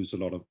going to lose a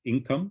lot of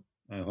income,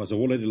 has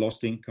already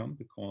lost income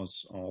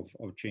because of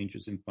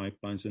changes in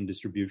pipelines and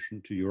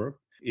distribution to Europe.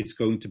 It's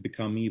going to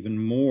become even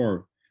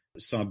more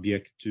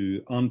subject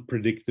to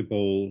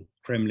unpredictable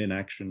Kremlin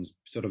actions,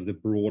 sort of the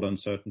broad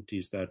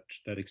uncertainties that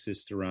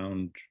exist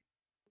around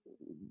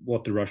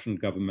what the Russian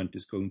government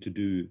is going to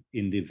do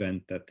in the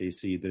event that they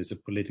see there's a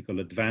political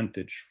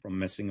advantage from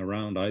messing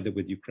around either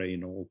with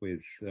Ukraine or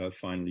with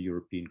final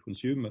European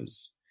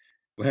consumers.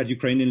 We had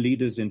Ukrainian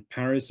leaders in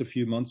Paris a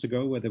few months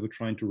ago where they were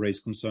trying to raise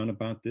concern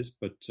about this,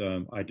 but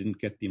I didn't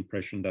get the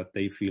impression that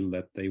they feel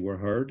that they were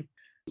heard.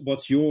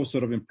 What's your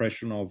sort of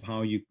impression of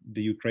how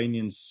the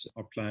Ukrainians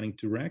are planning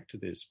to react to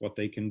this, what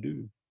they can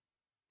do?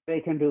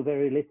 They can do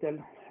very little.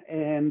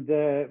 And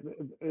there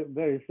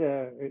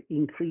is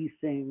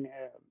increasing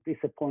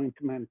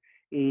disappointment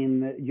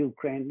in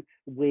Ukraine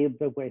with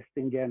the West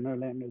in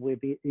general and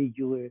with the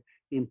EU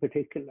in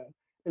particular.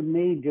 A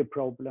major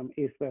problem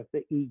is that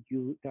the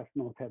EU does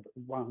not have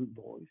one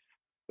voice.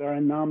 There are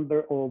a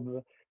number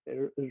of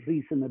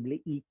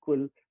reasonably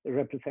equal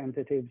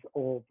representatives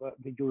of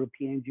the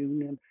European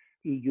Union,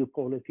 EU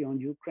policy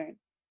on Ukraine.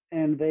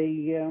 And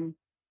they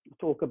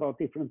talk about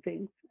different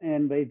things,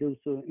 and they do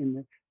so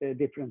in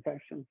different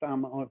fashions.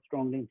 Some are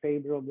strongly in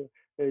favor of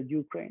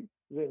Ukraine,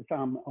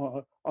 some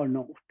are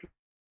not.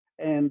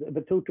 And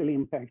the total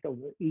impact of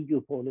the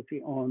EU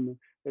policy on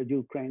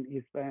Ukraine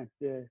is that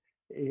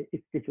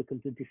it's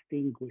difficult to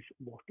distinguish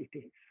what it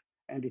is,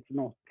 and it's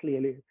not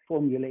clearly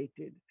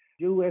formulated.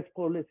 US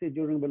policy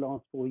during the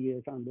last 4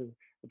 years under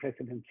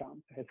President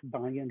Trump has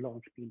by and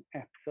large been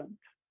absent,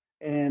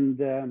 and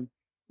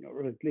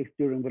or at least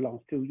during the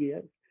last 2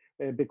 years,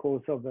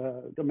 because of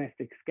a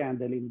domestic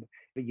scandal in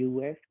the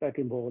US that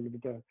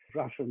involved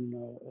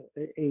Russian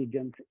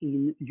agents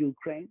in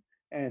Ukraine,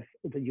 as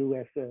the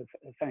US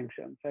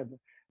sanctions have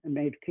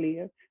made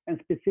clear. And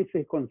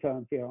specific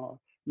concerns there are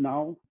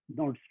now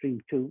Nord Stream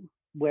 2,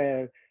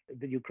 where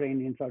the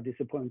Ukrainians are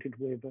disappointed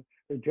with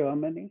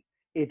Germany.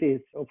 It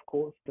is, of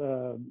course,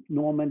 the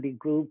Normandy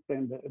Group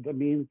and the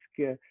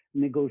Minsk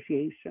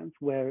negotiations,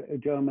 where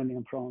Germany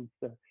and France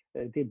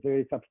did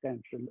very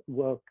substantial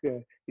work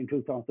in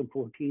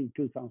 2014,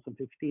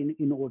 2015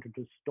 in order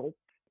to stop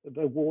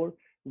the war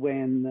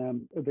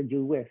when the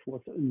US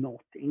was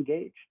not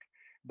engaged.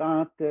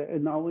 But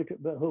now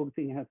the whole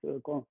thing has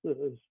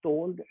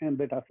stalled, and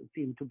there doesn't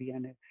seem to be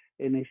any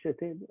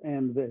initiative.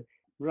 And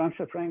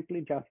Russia,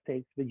 frankly, just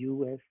takes the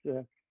US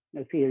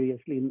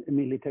seriously in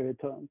military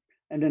terms.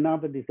 And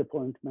another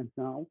disappointment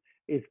now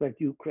is that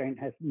Ukraine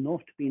has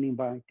not been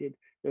invited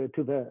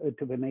to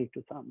the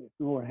NATO summit,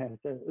 nor has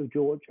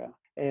Georgia.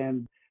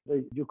 And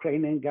the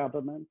Ukrainian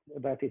government,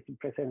 that is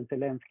President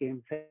Zelensky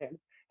himself,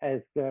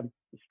 has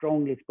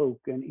strongly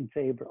spoken in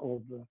favor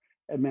of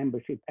a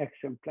membership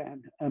action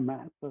plan, a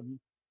map.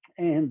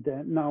 And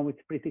now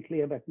it's pretty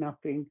clear that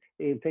nothing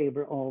in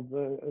favor of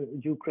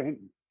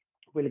Ukraine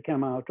will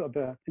come out of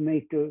the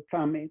NATO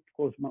summit. Of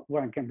course,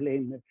 one can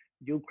blame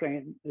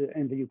Ukraine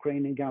and the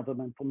Ukrainian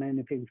government for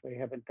many things they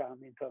haven't done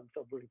in terms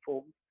of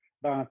reforms,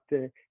 but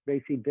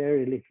they see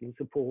very little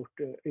support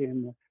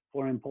in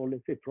foreign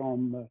policy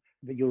from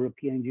the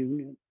European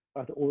Union,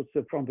 but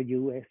also from the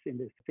US in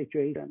this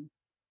situation.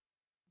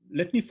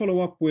 Let me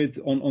follow up with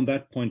on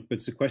that point, but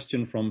it's a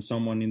question from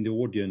someone in the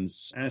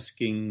audience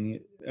asking,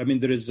 I mean,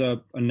 there is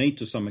a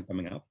NATO summit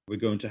coming up.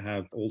 We're going to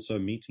have also a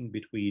meeting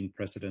between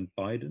President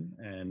Biden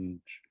and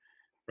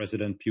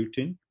President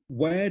Putin.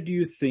 Where do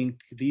you think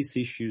these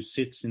issues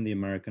sits in the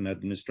American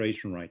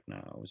administration right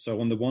now? So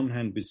on the one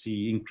hand, we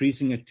see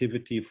increasing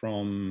activity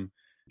from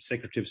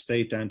Secretary of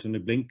State Antony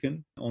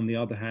Blinken. On the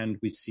other hand,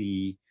 we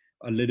see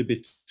a little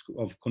bit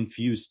of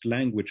confused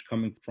language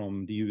coming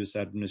from the US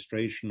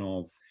administration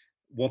of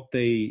what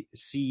they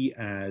see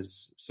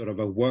as sort of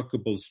a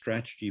workable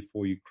strategy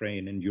for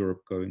Ukraine and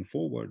Europe going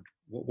forward.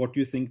 What do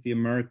you think the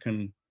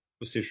American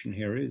position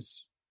here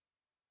is?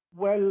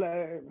 Well,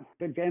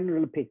 the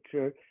general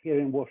picture here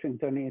in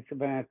Washington is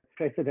that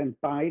President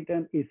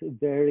Biden is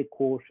very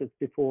cautious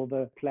before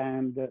the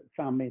planned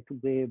summit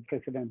with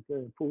President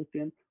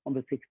Putin on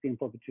the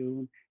 16th of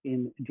June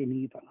in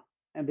Geneva.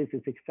 And this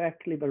is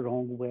exactly the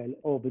wrong way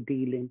of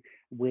dealing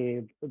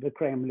with the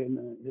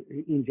Kremlin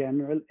in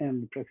general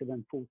and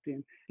President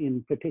Putin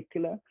in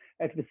particular.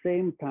 At the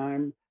same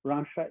time,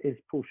 Russia is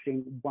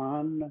pushing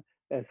one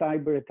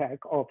cyber attack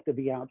after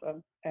the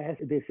other as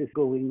this is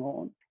going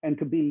on. And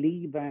to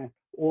believe that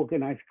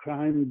organized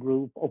crime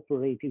group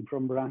operating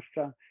from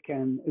Russia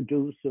can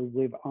do so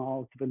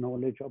without the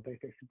knowledge of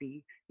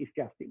FSB is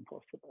just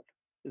impossible.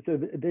 So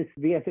the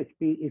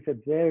FSB is a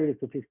very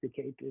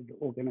sophisticated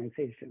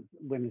organization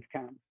when it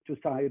comes to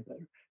cyber.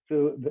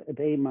 So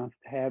they must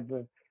have,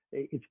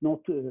 it's not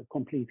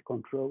complete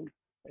control,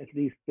 at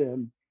least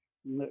the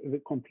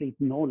complete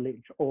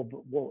knowledge of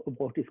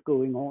what is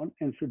going on,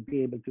 and should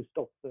be able to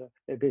stop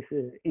this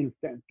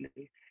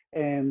instantly.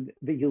 And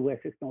the US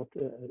is not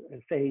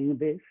saying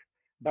this,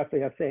 but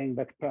they are saying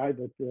that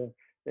private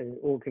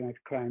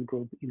organized crime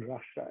groups in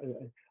Russia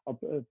are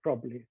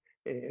probably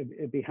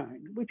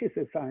behind, which is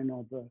a sign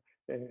of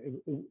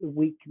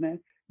weakness.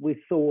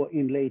 We saw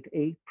in late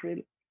April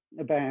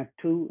that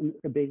two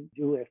big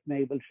US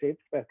naval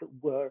ships that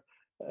were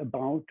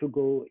about to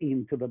go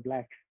into the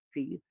Black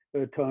Sea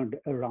turned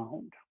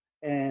around.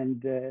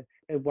 And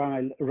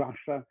while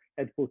Russia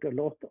had put a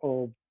lot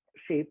of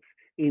ships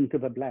into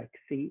the Black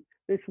Sea,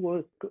 this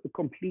was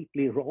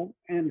completely wrong.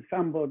 And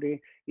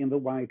somebody in the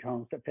White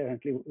House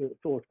apparently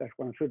thought that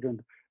one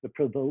shouldn't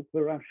provoke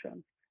the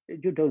Russians.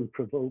 You don't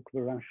provoke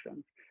the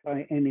Russians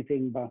by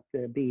anything but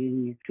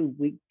being too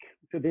weak.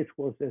 So this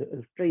was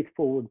a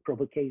straightforward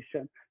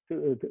provocation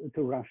to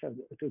Russia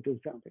to do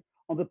something.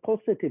 On the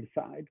positive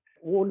side,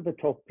 all the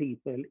top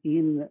people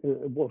in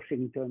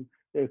Washington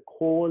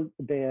called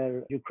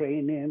their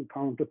Ukrainian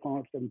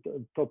counterparts and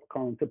top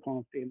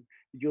counterparts in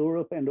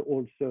Europe, and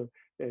also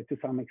to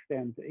some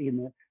extent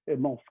in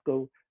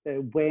Moscow,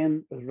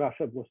 when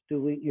Russia was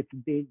doing its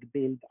big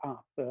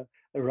build-up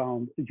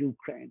around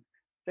Ukraine.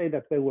 Say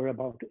that there were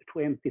about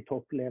 20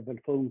 top-level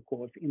phone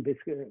calls in this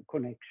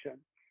connection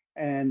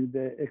and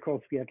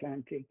across the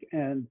Atlantic.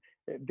 And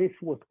this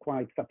was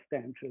quite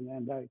substantial.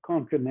 And I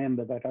can't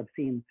remember that I've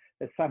seen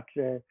such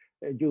a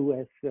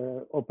US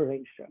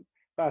operation.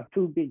 But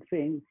two big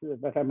things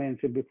that I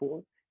mentioned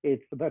before.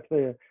 It's that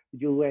the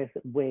US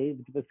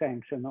waived the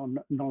sanction on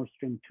Nord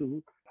Stream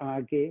 2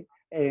 AG,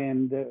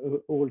 and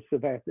also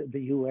that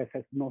the US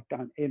has not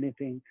done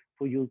anything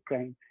for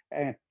Ukraine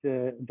at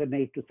the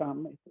NATO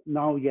summit.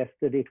 Now,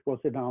 yesterday it was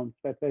announced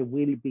that there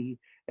will be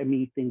a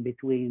meeting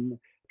between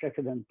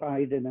President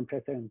Biden and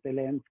President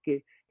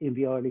Zelensky in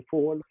the early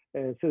fall.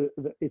 So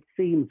it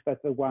seems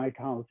that the White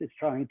House is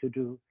trying to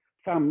do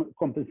some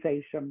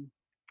compensation.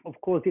 Of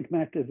course, it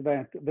matters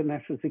that the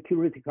National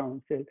Security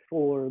Council,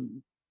 for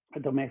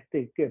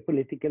domestic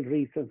political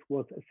reasons,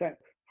 was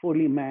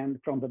fully manned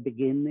from the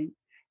beginning.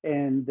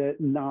 And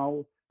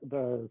now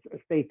the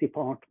State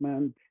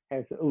Department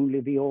has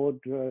only the odd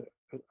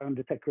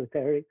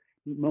undersecretary,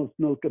 most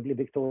notably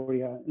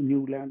Victoria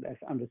Nuland as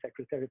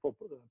undersecretary for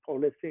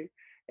policy,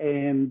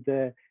 and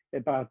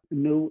but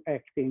no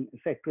acting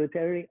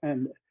secretary,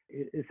 and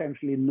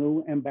essentially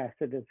no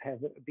ambassadors have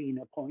been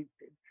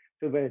appointed.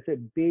 So there's a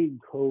big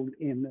hole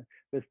in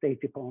the State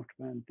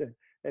Department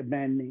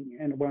manning,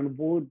 and one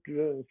would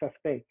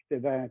suspect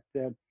that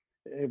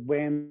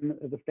when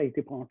the State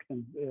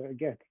Department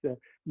gets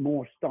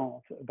more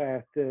staff,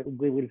 that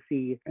we will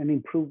see an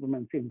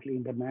improvement simply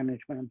in the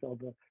management of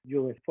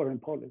US foreign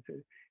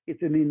policy.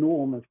 It's an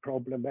enormous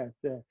problem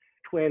that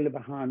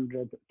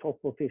 1,200 top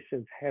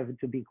officials have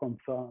to be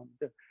confirmed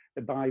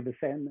by the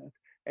Senate.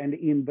 And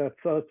in the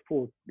first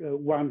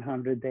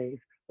 100 days,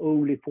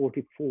 only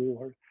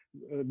 44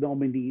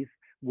 nominees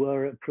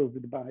were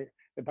approved by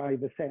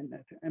the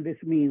Senate. And this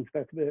means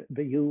that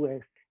the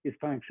US is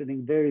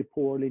functioning very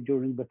poorly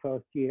during the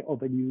first year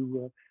of a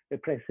new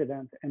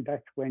president, and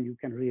that's when you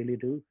can really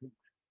do things.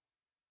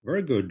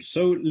 Very good.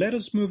 So let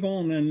us move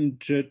on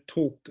and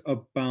talk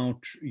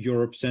about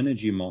Europe's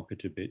energy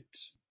market a bit.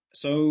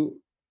 So,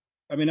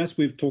 I mean, as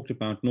we've talked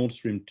about, Nord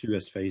Stream 2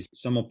 has faced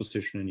some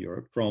opposition in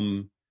Europe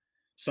from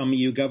some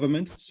EU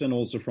governments and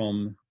also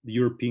from the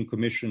European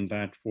Commission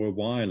that for a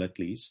while at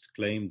least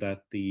claimed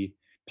that the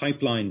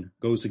pipeline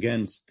goes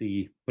against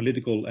the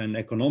political and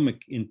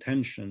economic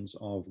intentions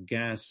of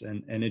gas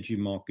and energy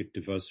market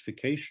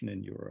diversification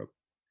in Europe.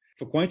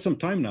 For quite some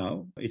time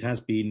now, it has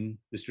been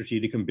the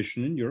strategic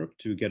ambition in Europe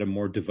to get a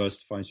more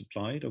diversified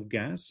supply of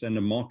gas and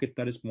a market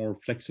that is more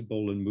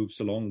flexible and moves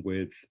along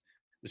with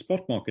the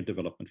spot market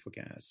development for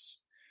gas.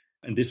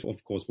 And this,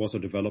 of course, was a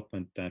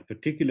development that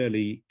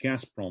particularly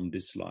Gazprom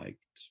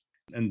disliked.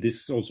 And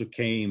this also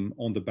came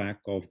on the back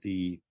of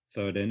the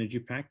third energy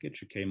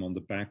package. It came on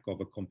the back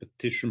of a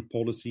competition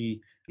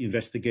policy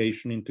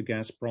investigation into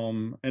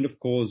Gazprom. And of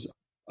course,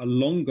 a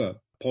longer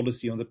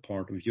policy on the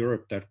part of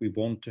Europe that we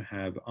want to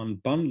have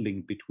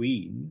unbundling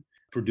between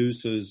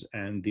producers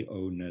and the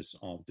owners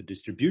of the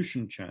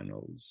distribution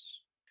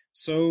channels.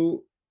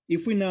 So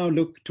if we now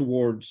look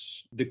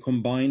towards the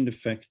combined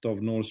effect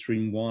of Nord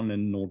Stream 1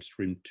 and Nord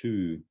Stream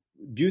 2,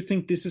 do you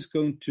think this is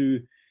going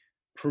to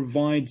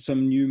provide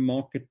some new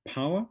market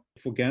power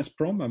for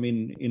Gazprom? I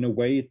mean, in a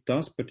way it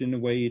does, but in a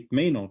way it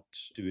may not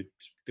do it.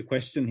 The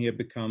question here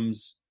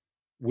becomes,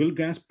 will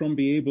Gazprom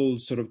be able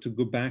sort of to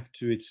go back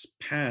to its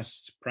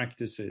past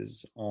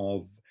practices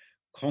of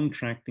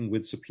contracting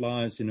with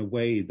suppliers in a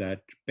way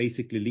that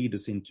basically lead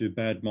us into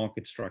bad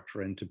market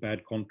structure and to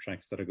bad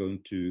contracts that are going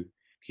to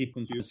keep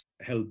consumers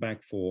held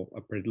back for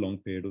a pretty long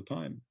period of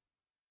time?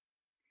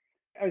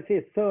 I see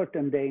a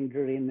certain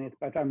danger in it,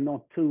 but I'm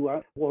not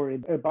too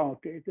worried about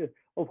it.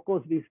 Of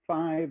course, these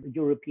 5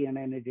 European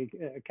energy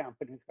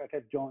companies that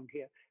have joined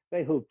here,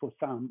 they hope for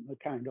some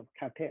kind of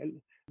cartel,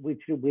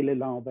 which will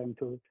allow them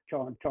to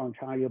charge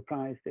higher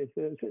prices.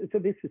 So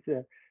this is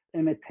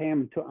an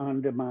attempt to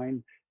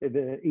undermine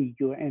the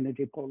EU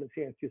energy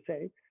policy, as you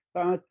say.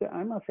 But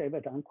I must say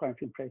that I'm quite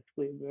impressed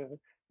with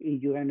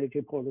EU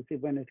energy policy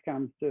when it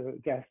comes to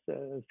gas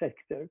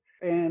sector.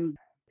 And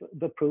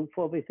the proof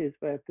of it is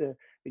that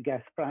the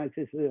gas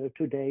prices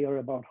today are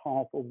about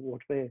half of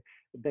what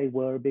they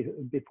were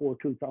before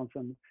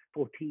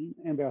 2014,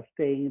 and they are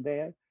staying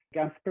there.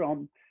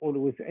 Gazprom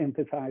always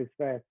emphasized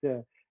that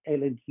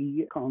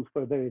LNG accounts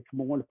for a very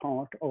small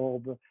part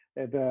of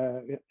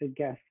the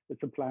gas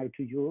supply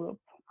to Europe.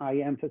 I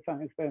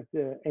emphasize that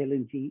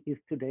LNG is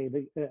today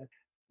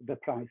the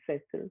price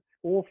setter.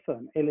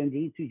 Often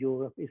LNG to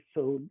Europe is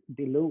sold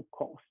below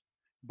cost,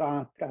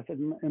 but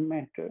doesn't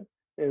matter.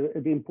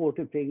 The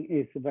important thing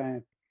is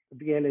that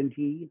the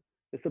LNG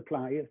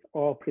suppliers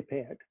are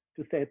prepared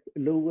to set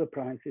lower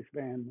prices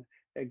than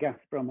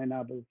Gazprom and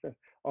others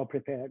are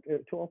prepared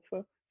to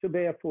offer. So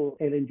therefore,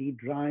 LNG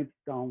drives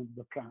down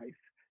the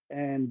price,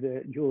 and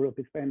Europe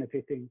is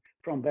benefiting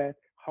from that.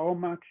 How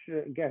much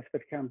gas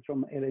that comes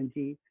from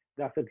LNG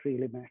doesn't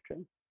really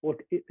matter. What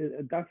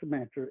does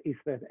matter is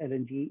that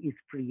LNG is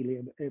freely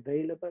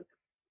available,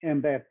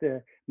 and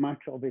that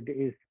much of it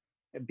is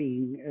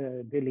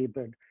being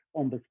delivered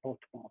on the spot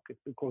market,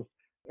 because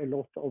a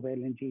lot of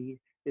LNG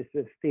is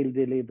still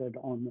delivered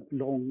on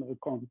long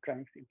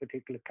contracts. In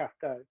particular,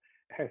 Qatar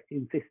has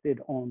insisted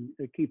on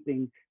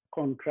keeping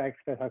contracts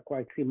that are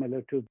quite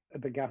similar to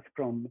the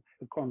Gazprom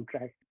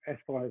contract as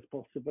far as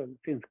possible,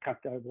 since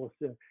Qatar was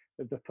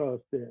the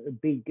first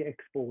big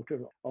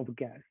exporter of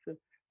gas.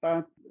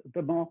 But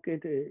the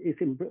market is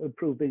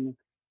improving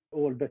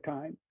all the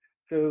time.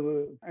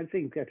 So I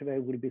think that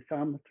there will be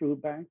some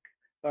throwback,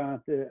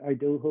 but I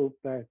do hope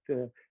that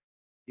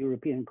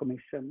European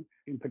Commission,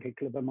 in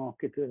particular the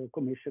market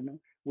commissioner,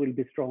 will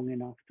be strong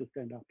enough to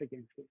stand up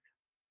against it.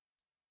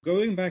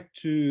 Going back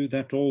to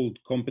that old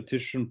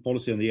competition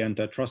policy and the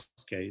antitrust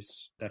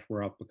case that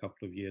were up a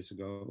couple of years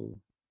ago,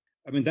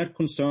 I mean, that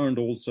concerned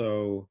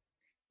also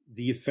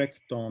the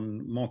effect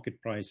on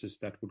market prices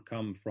that would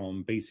come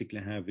from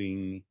basically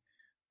having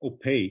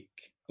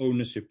opaque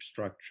ownership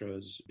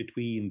structures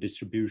between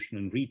distribution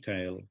and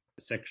retail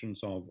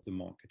sections of the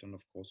market. And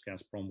of course,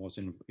 Gazprom was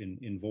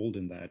involved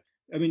in that.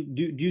 I mean,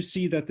 do you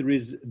see that there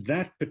is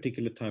that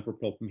particular type of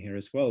problem here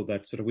as well,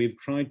 that sort of we've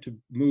tried to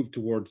move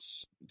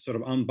towards sort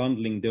of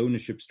unbundling the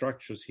ownership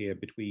structures here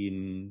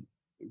between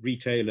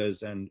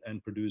retailers and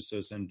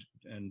producers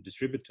and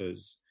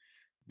distributors?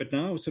 But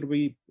now sort of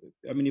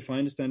if I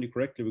understand you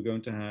correctly, we're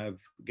going to have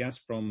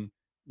Gazprom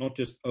not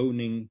just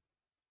owning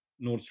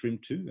Nord Stream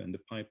 2 and the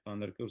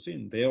pipeline that goes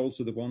in. They're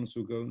also the ones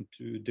who are going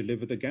to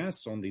deliver the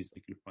gas on these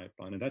particular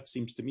pipeline. And that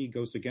seems to me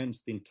goes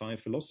against the entire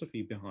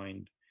philosophy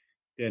behind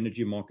the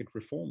energy market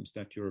reforms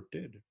that Europe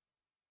did.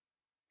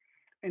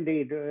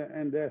 Indeed,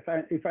 and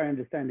if I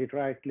understand it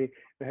rightly,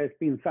 there has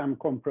been some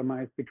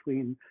compromise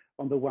between,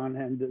 on the one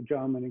hand,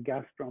 Germany and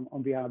Gazprom,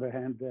 on the other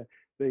hand,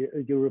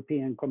 the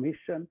European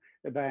Commission,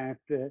 that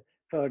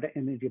further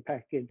energy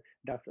package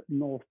does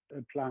not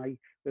apply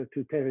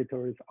to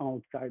territories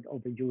outside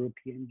of the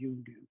European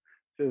Union.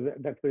 So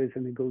that there is a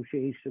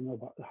negotiation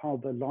of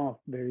how the last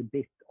very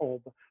bit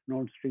of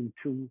Nord Stream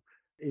 2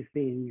 is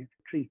being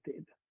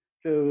treated.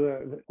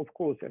 So, of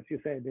course, as you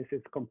said, this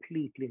is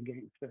completely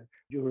against the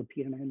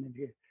European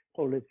energy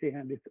policy,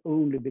 and it's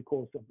only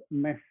because of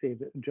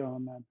massive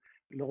German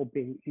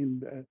lobbying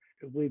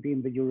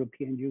within the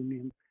European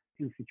Union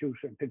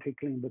institution,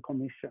 particularly in the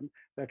Commission,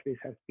 that this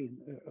has been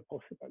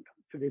possible.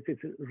 So this is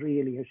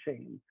really a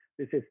shame.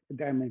 This is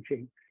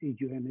damaging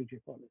EU energy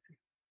policy.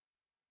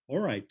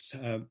 All right.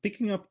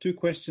 Picking up 2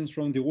 questions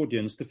from the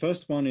audience. The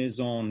first one is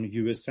on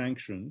US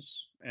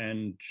sanctions,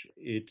 and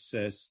it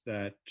says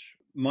that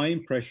my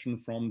impression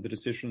from the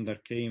decision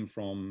that came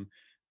from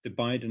the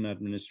Biden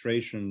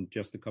administration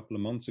just a couple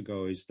of months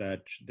ago is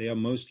that they are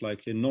most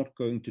likely not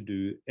going to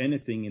do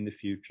anything in the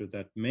future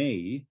that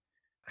may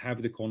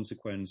have the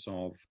consequence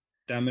of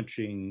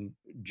damaging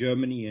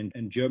Germany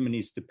and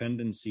Germany's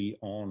dependency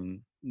on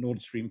Nord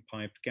Stream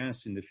piped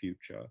gas in the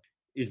future.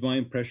 Is my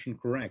impression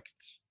correct?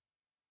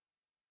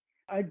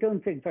 I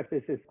don't think that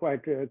this is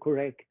quite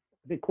correct,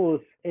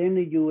 because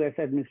any US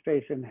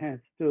administration has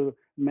to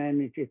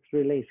manage its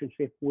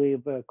relationship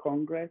with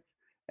Congress.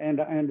 And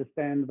I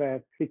understand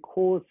that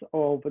because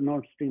of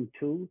Nord Stream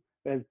 2,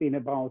 there's been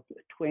about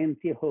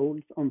 20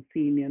 holds on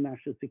senior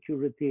national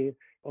security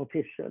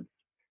officials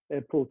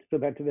put so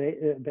that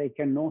they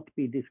cannot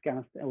be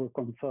discussed or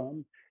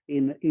confirmed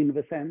in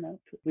the Senate.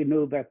 We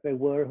know that there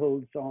were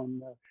holds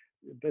on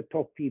the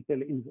top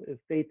people in the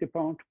State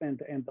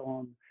Department and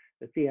on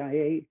the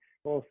CIA,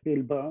 or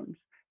Bill Burns.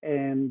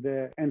 And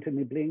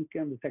Antony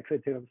Blinken, the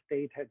Secretary of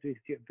State, has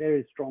issued a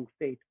very strong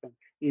statement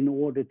in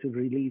order to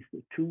release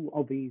two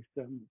of these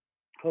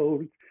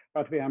holds,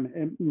 but there are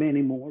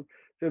many more.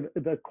 So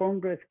the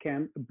Congress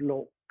can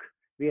block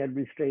the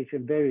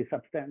administration very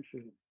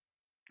substantially.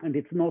 And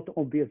it's not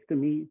obvious to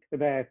me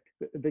that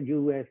the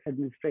US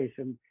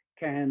administration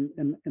can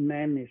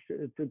manage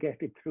to get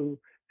it through,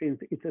 since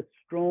it's a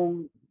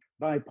strong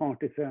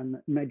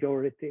bipartisan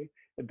majority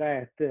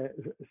that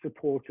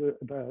support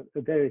the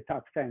very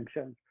tough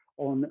sanctions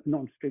on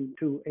Nord Stream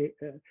 2.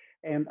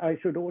 And I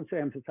should also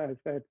emphasize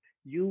that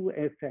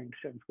US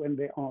sanctions, when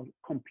they are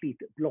complete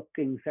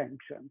blocking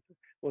sanctions,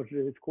 what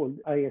is called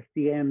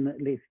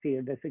ISDN list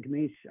here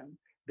designation,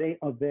 they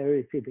are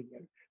very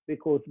severe,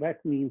 because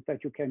that means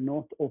that you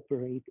cannot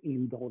operate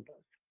in dollars.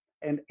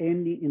 And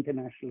any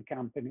international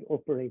company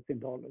operates in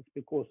dollars,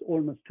 because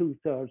almost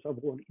 2/3 of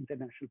all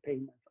international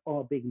payments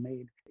are being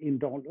made in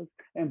dollars.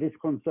 And this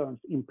concerns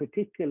in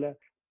particular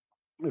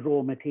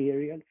raw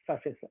materials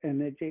such as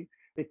energy,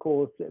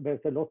 because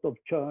there's a lot of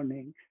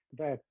churning,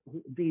 that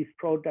these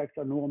products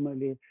are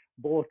normally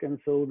bought and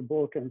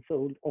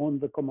sold on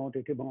the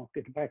commodity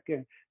market back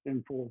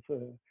and forth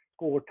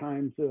 4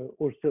 times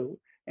or so.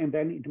 And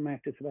then it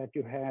matters that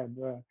you have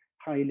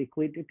high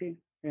liquidity,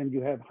 and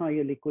you have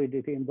higher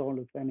liquidity in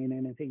dollars than in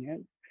anything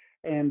else.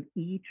 And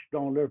each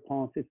dollar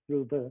passes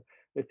through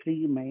the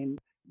 3 main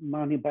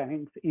money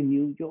banks in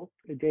New York,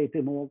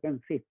 JP Morgan,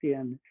 Citi,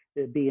 and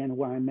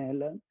BNY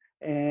Mellon.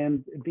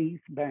 And these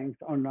banks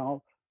are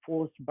now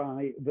forced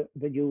by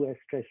the US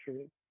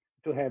Treasury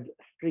to have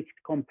strict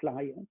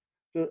compliance.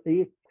 So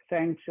if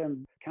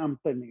sanctioned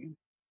company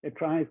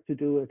tries to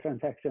do a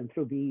transaction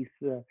through these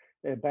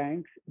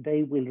banks,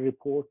 they will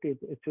report it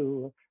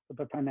to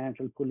the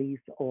financial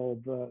police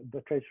of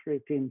the Treasury,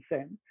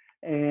 FinCEN.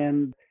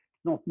 And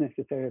it's not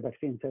necessary that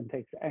FinCEN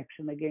takes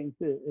action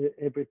against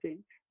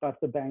everything, but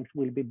the banks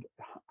will be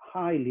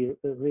highly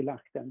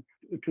reluctant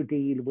to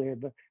deal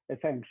with a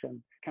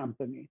sanctioned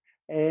company.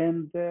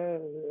 And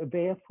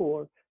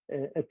therefore,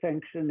 a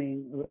sanctioning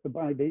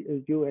by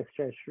the US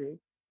Treasury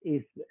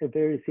is a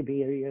very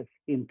serious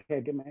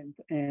impediment.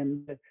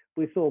 And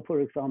we saw,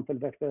 for example,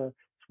 that the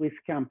Swiss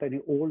company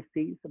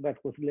Allseas, that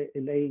was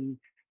laying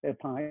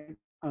pipe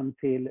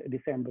until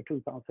December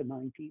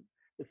 2019,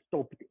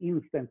 stopped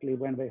instantly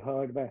when they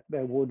heard that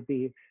there would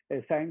be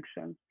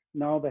sanctions.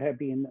 Now there have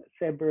been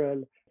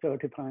several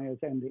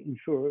certifiers and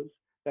insurers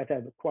that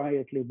have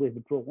quietly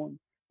withdrawn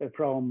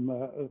from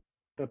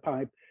the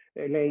pipe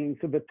laying.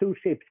 So the 2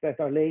 ships that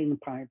are laying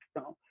pipes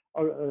now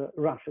are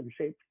Russian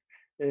ships,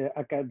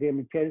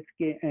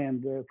 Akademikersky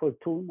and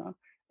Fortuna,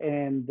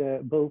 and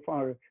both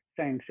are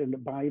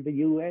sanctioned by the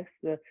US,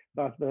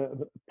 but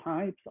the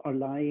pipes are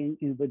lying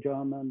in the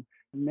German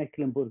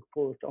Mecklenburg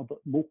port of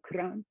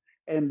Mukran,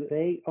 and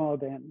they are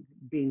then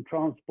being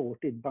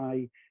transported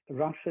by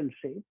Russian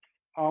ships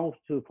out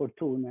to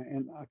Fortuna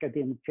and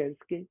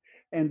Akademikersky.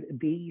 And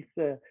these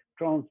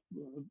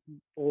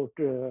transport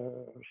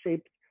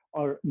ships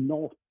are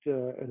not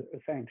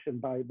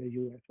sanctioned by the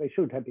US. They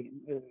should have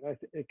been.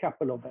 A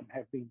couple of them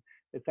have been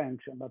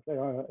sanctioned, but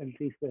there are at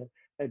least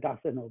a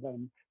dozen of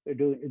them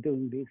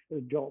doing these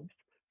jobs.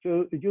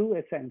 So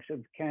US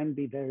sanctions can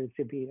be very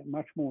severe,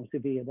 much more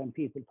severe than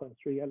people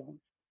first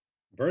realize.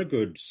 Very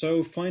good.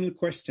 So final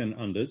question,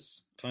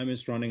 Anders. Time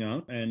is running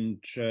out,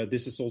 and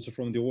this is also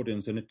from the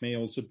audience, and it may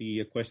also be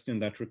a question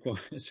that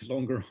requires a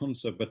longer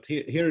answer, but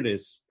here it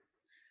is.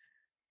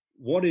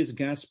 What is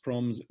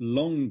Gazprom's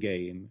long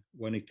game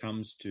when it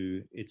comes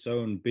to its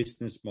own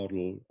business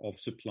model of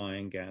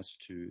supplying gas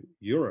to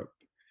Europe?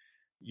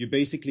 You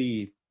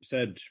basically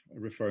said,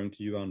 referring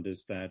to you,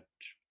 Anders, that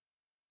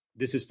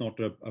this is not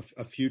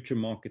a future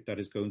market that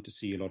is going to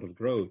see a lot of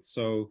growth.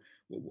 So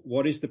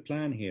what is the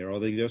plan here? Are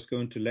they just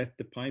going to let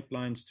the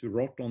pipelines to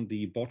rot on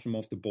the bottom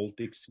of the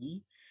Baltic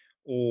Sea?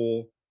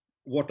 Or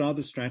what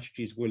other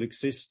strategies will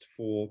exist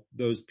for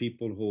those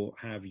people who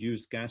have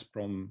used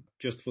Gazprom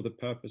just for the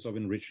purpose of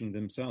enriching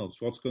themselves?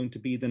 What's going to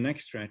be the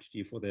next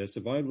strategy for their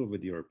survival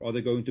with Europe? Are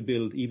they going to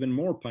build even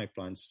more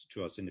pipelines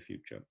to us in the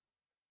future?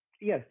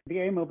 Yes, the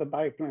aim of the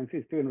pipelines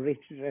is to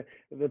enrich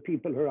the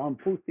people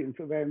around Putin.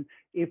 So then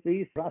if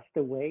these rust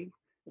away,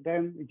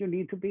 then you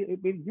need to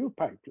build new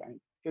pipelines.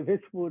 So this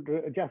would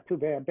just to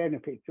their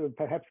benefit. So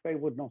perhaps they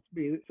would not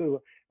be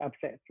so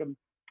upset.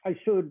 I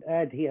should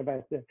add here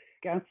that the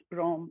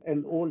Gazprom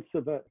and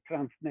also the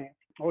Transnet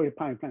oil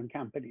pipeline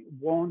company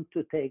want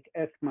to take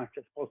as much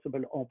as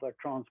possible of their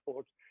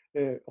transports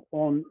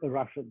on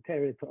Russian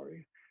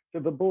territory. So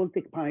the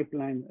Baltic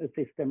pipeline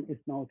system is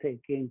now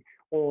taking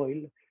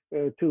oil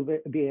to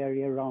the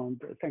area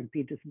around St.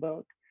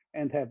 Petersburg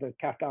and have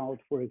cut out,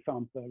 for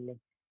example,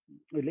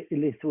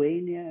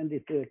 Lithuania, and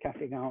it's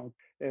cutting out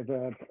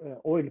the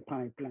oil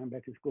pipeline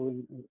that is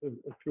going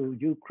through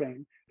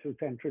Ukraine to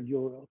Central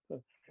Europe.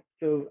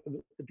 So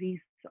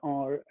these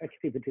are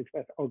activities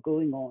that are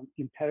going on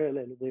in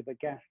parallel with the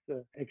gas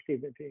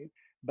activity,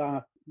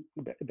 but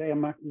they are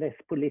much less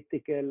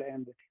political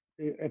and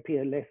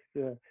appear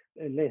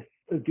less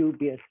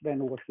dubious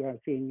than what we are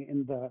seeing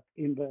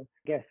in the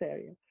gas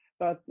area.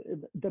 But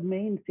the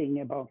main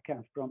thing about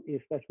Gazprom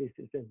is that this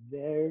is a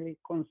very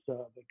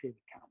conservative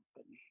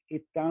company.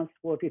 It does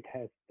what it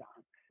has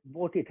done.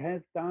 What it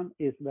has done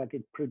is that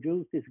it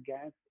produces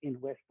gas in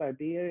West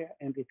Siberia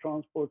and it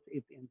transports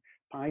it in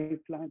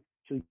pipelines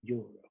to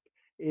Europe.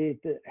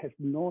 It has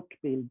not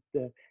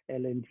built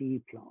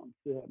LNG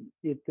plants.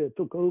 It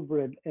took over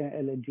an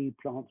LNG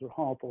plant, or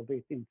half of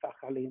it, in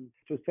Sakhalin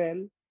to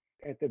sell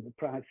at the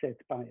price set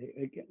by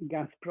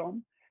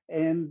Gazprom.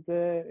 And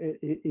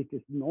it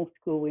is not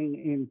going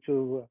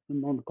into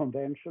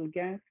non-conventional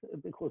gas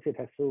because it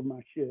has so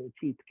much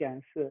cheap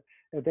gas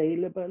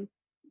available.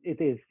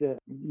 It is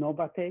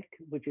Novatek,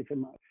 which is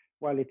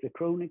while it's a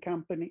crony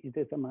company, it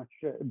is a much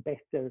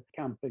better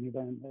company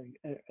than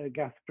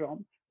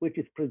Gazprom, which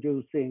is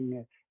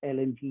producing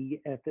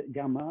LNG at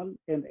Yamal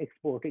and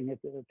exporting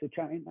it to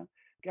China.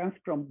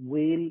 Gazprom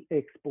will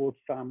export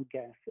some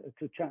gas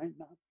to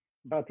China,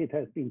 but it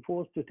has been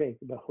forced to take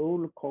the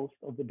whole cost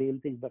of the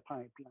building the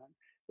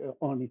pipeline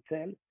on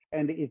itself,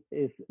 and it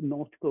is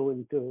not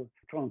going to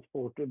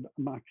transport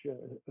much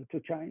to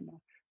China.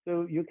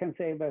 So you can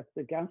say that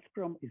the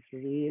Gazprom is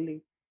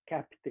really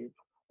captive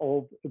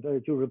of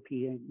the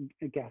European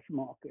gas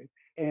market,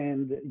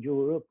 and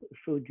Europe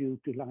should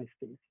utilize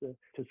this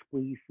to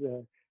squeeze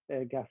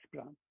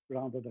Gazprom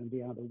rather than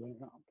the other way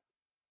around.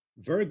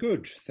 Very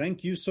good.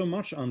 Thank you so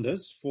much,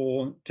 Anders,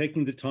 for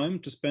taking the time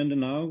to spend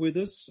an hour with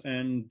us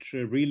and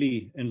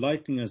really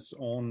enlightening us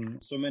on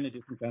so many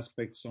different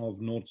aspects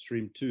of Nord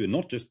Stream 2, and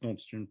not just Nord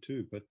Stream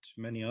 2, but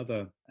many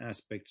other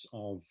aspects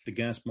of the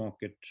gas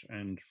market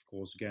and, of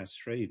course, gas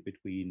trade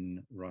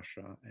between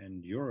Russia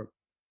and Europe.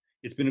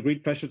 It's been a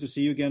great pleasure to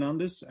see you again,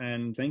 Anders,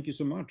 and thank you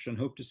so much, and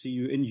hope to see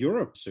you in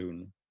Europe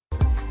soon.